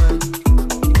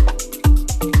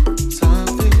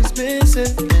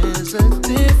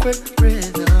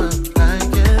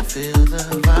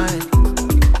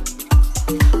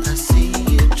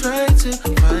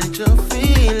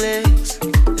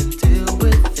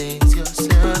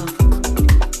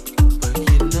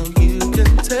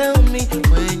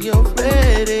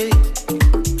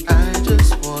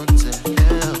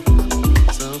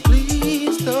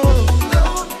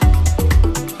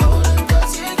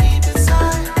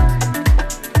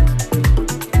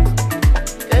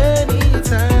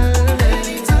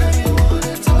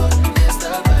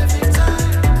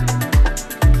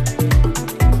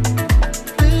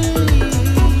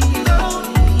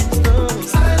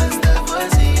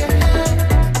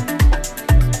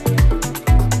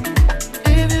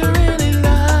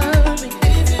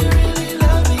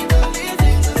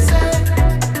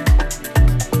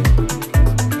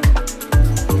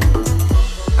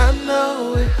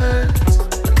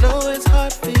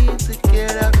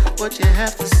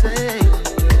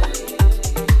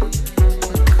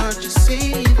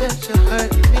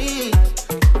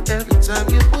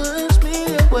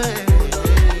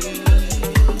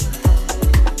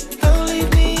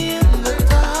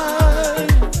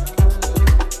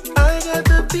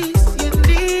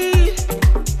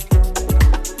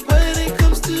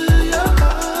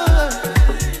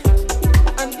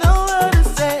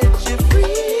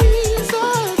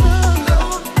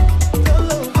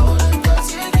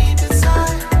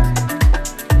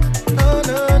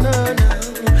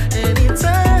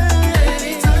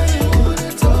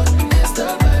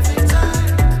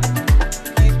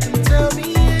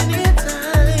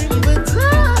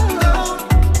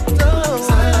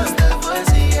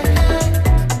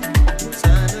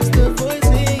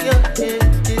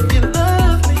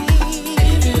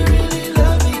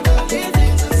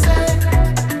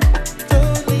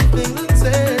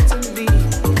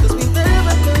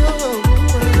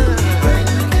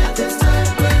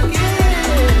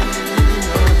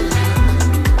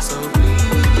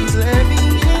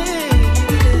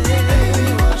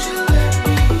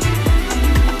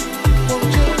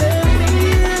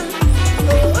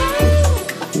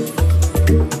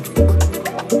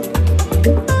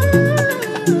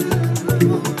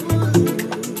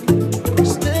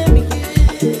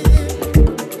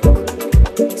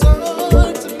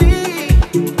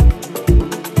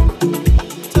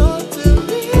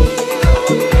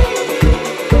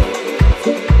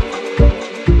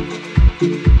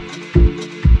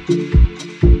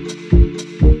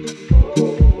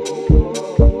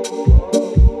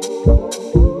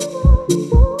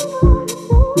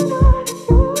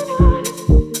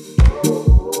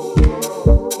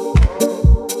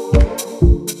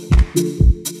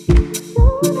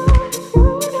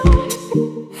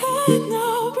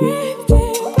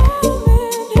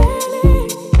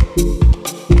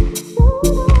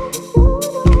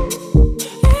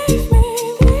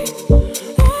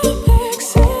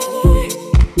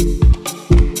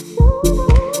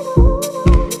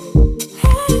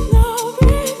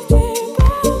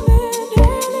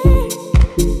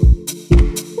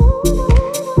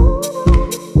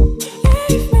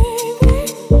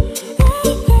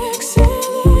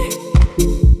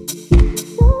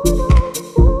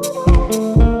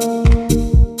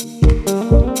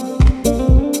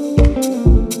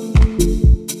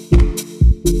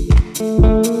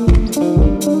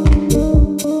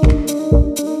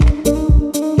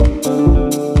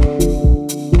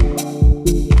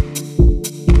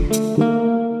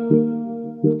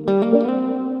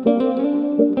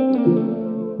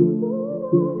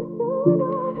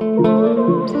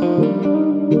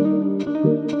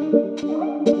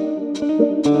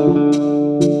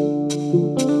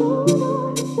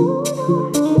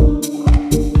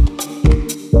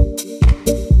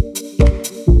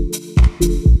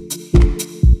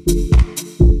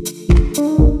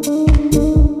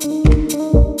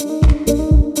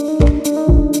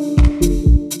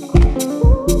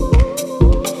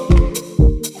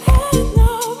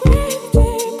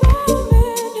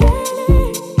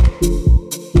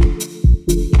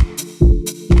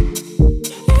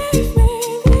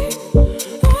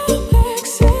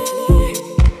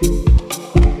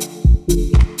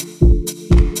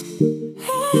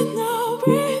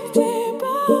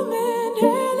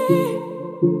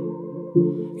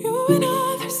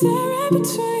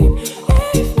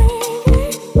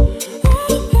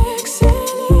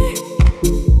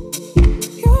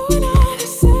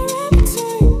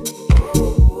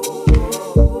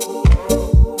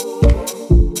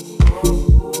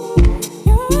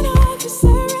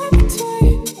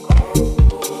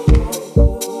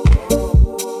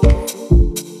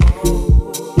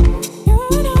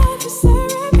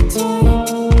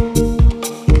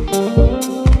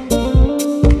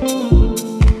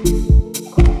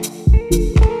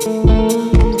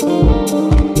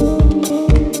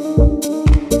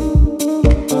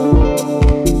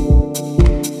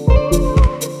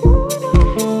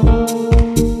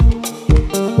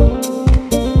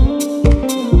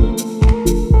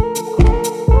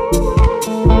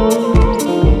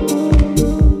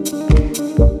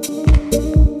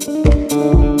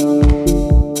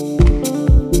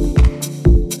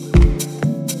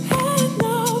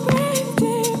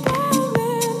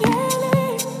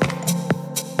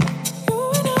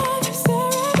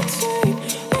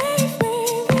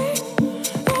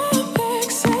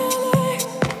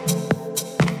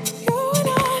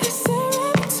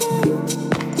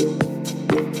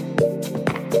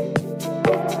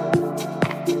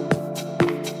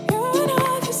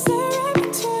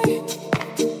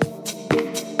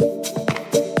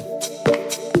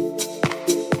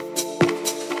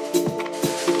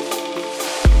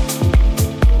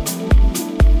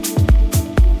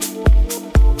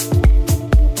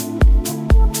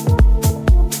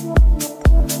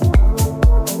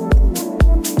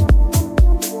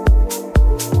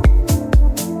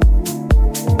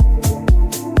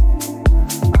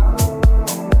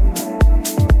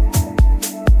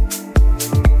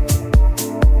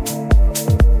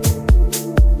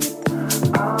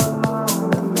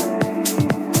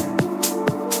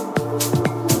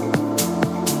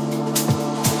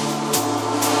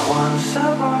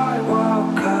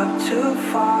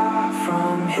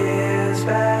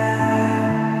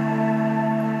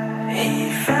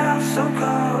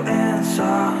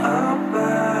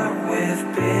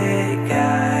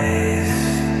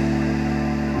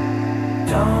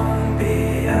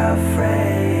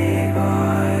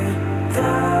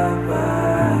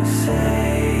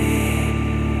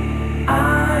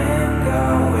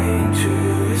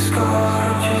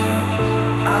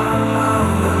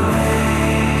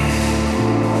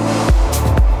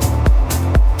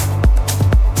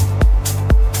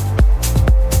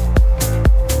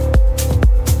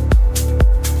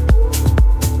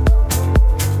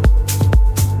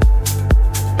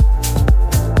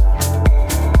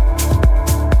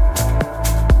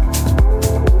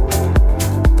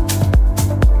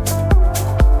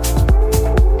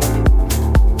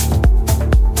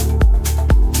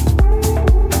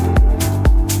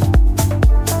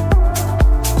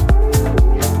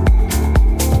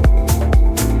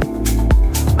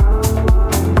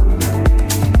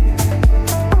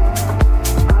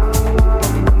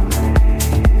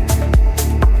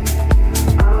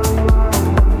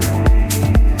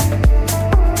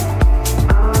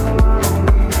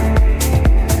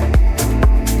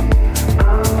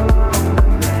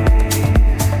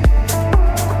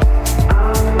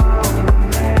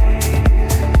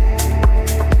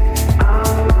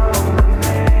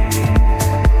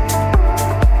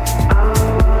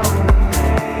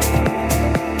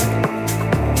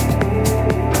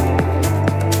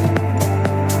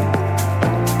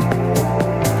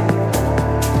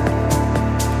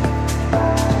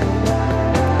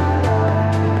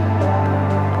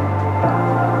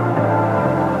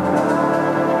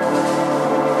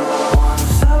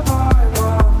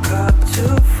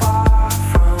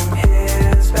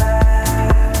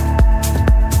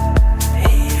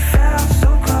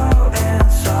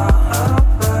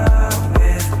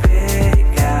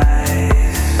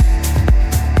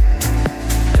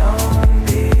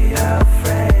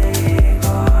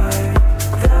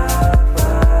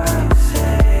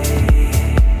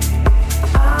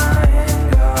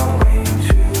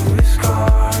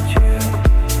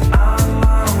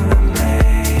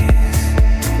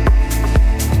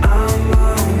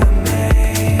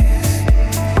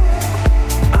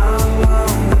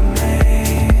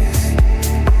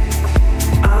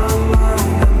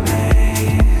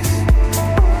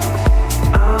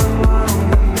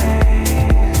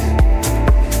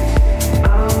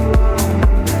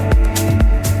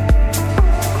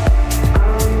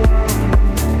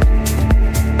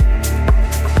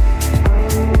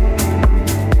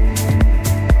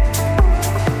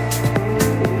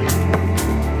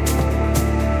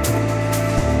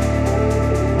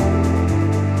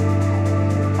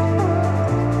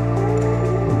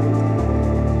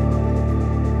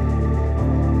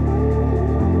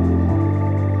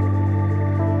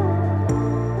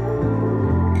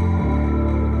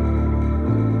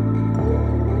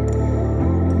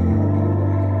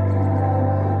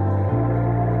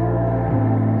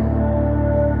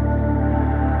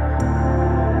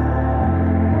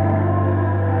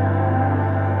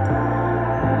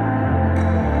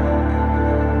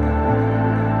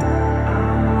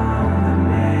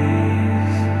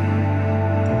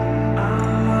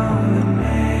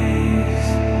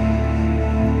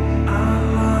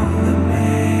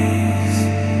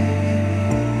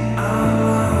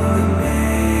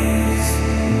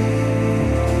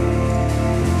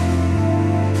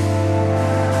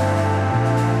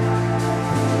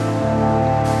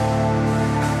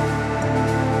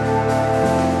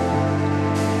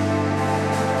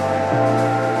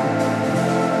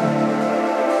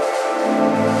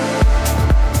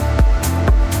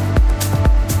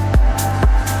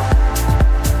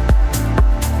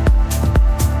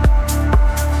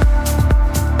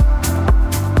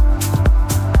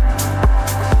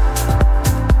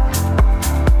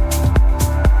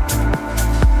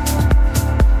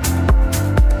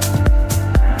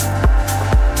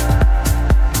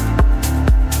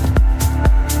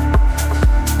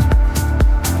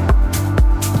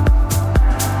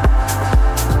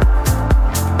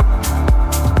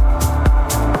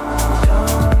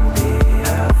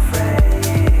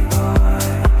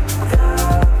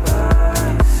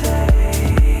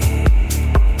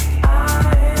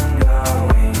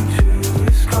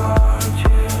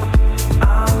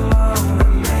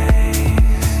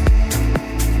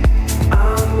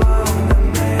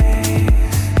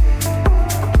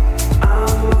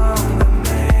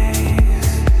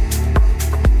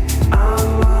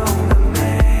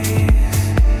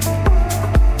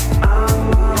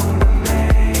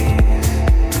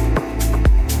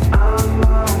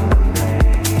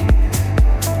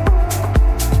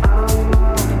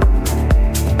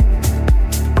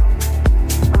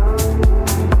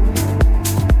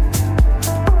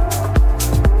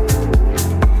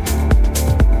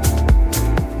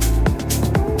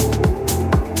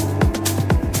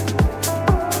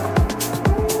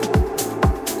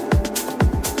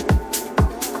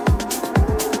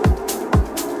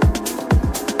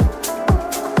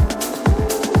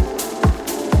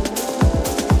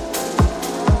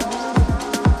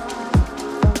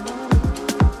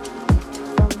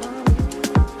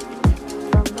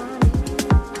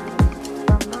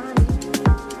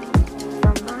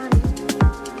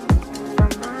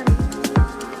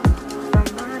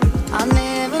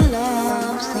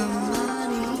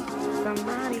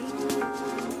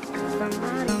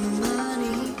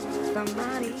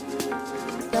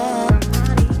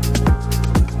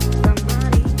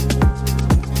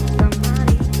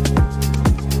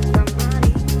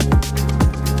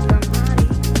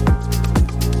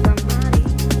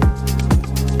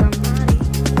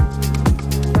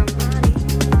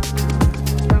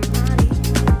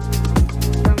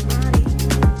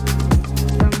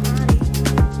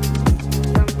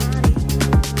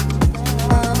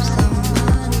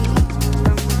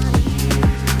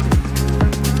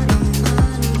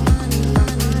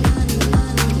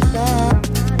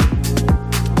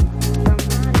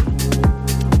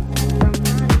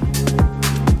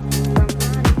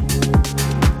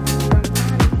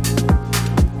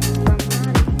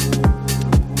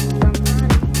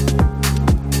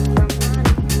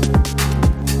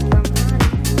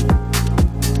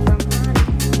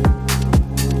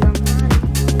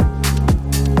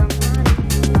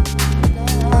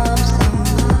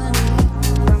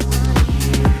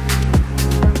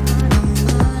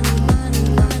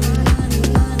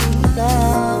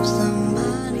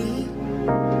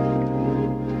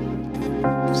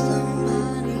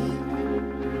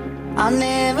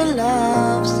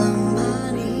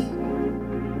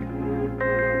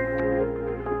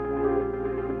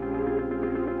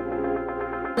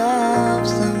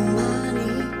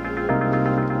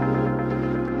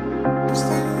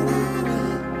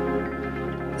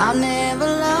 I've never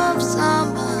loved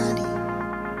somebody.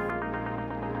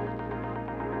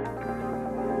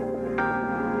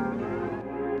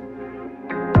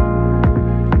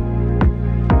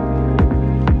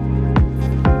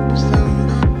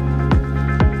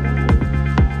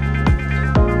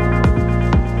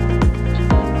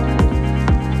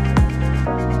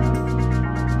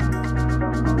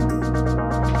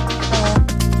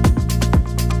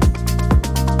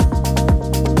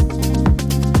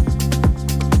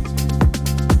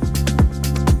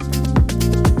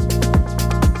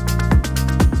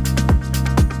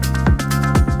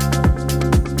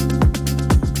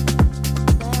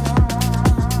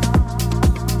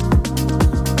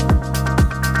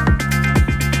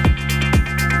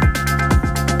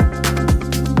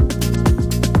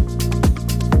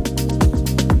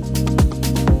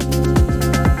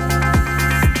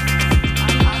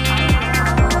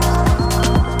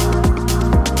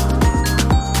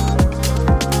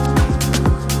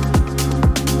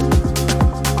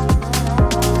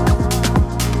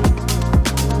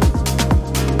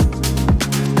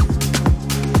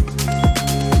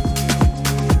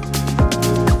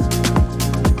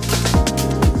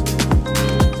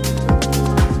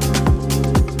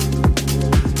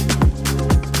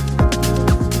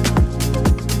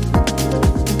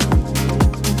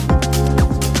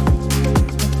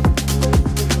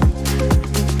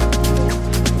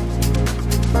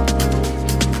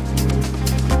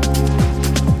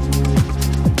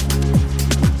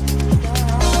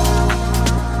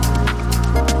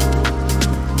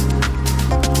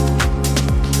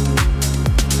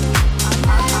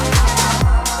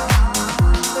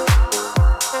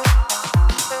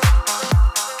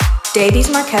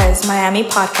 Davies Marquez Miami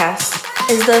Podcast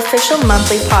is the official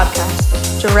monthly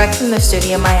podcast direct from the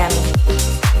studio Miami,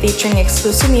 featuring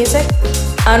exclusive music,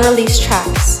 unreleased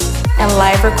tracks, and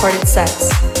live recorded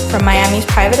sets from Miami's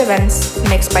private events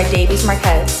mixed by Davies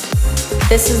Marquez.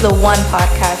 This is the one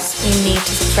podcast you need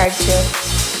to subscribe to.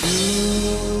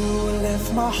 You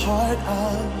lift my heart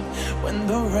up when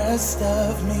the rest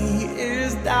of me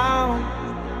is down.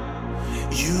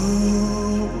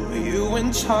 You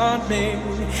enchant me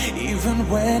even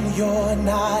when you're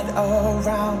not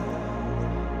around.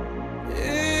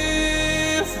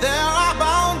 If there are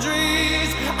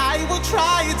boundaries, I will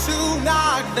try to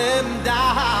knock them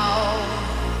down.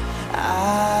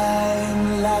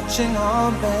 I'm latching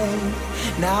on, babe.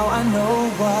 Now I know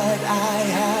what I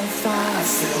have found. I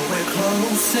feel we're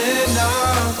close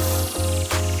enough.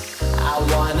 I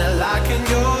wanna lock in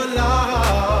your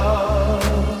love.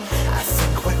 I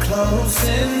think we're close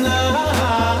enough.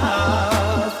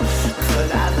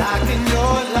 Could I lock in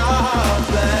your love,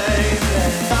 baby?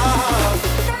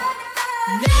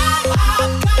 Now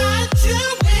I've got you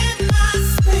in my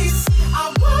space. I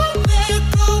won't let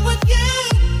go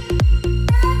again.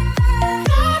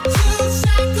 Got you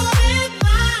shackled in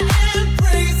my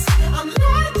embrace. I'm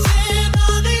latching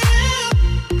on to you.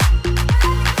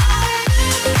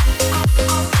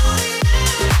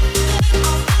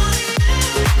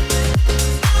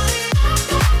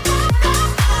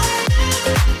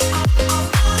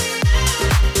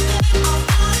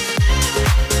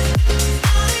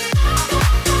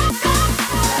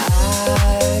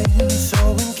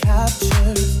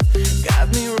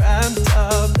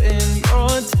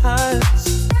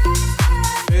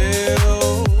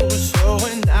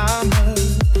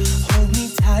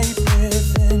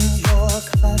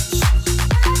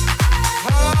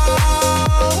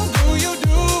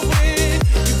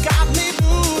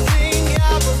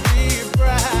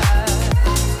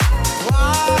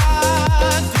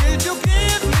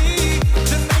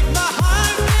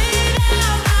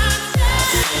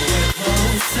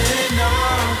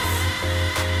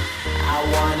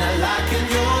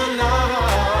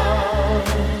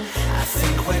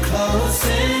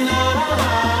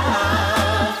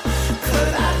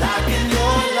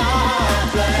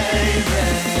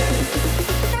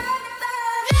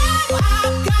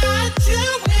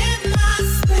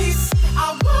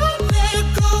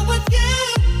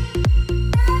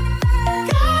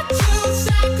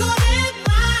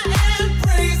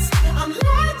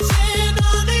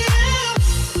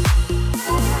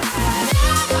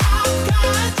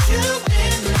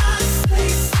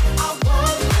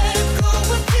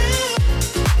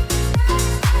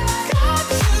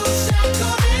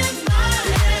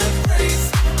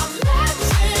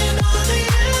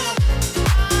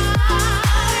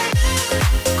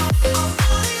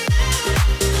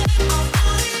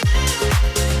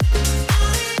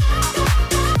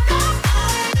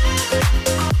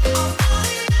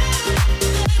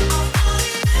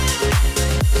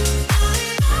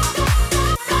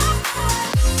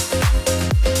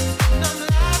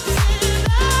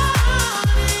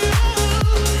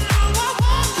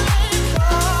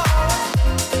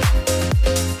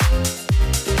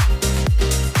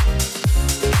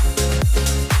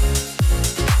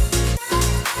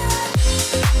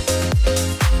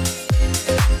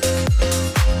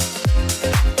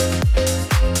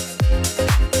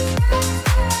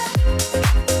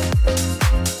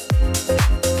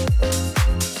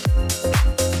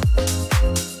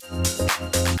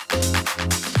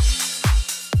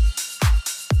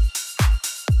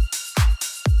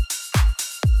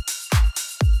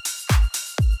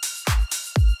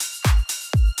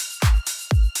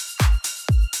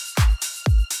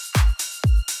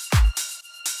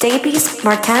 Davies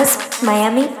Marquez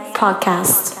Miami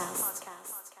Podcast.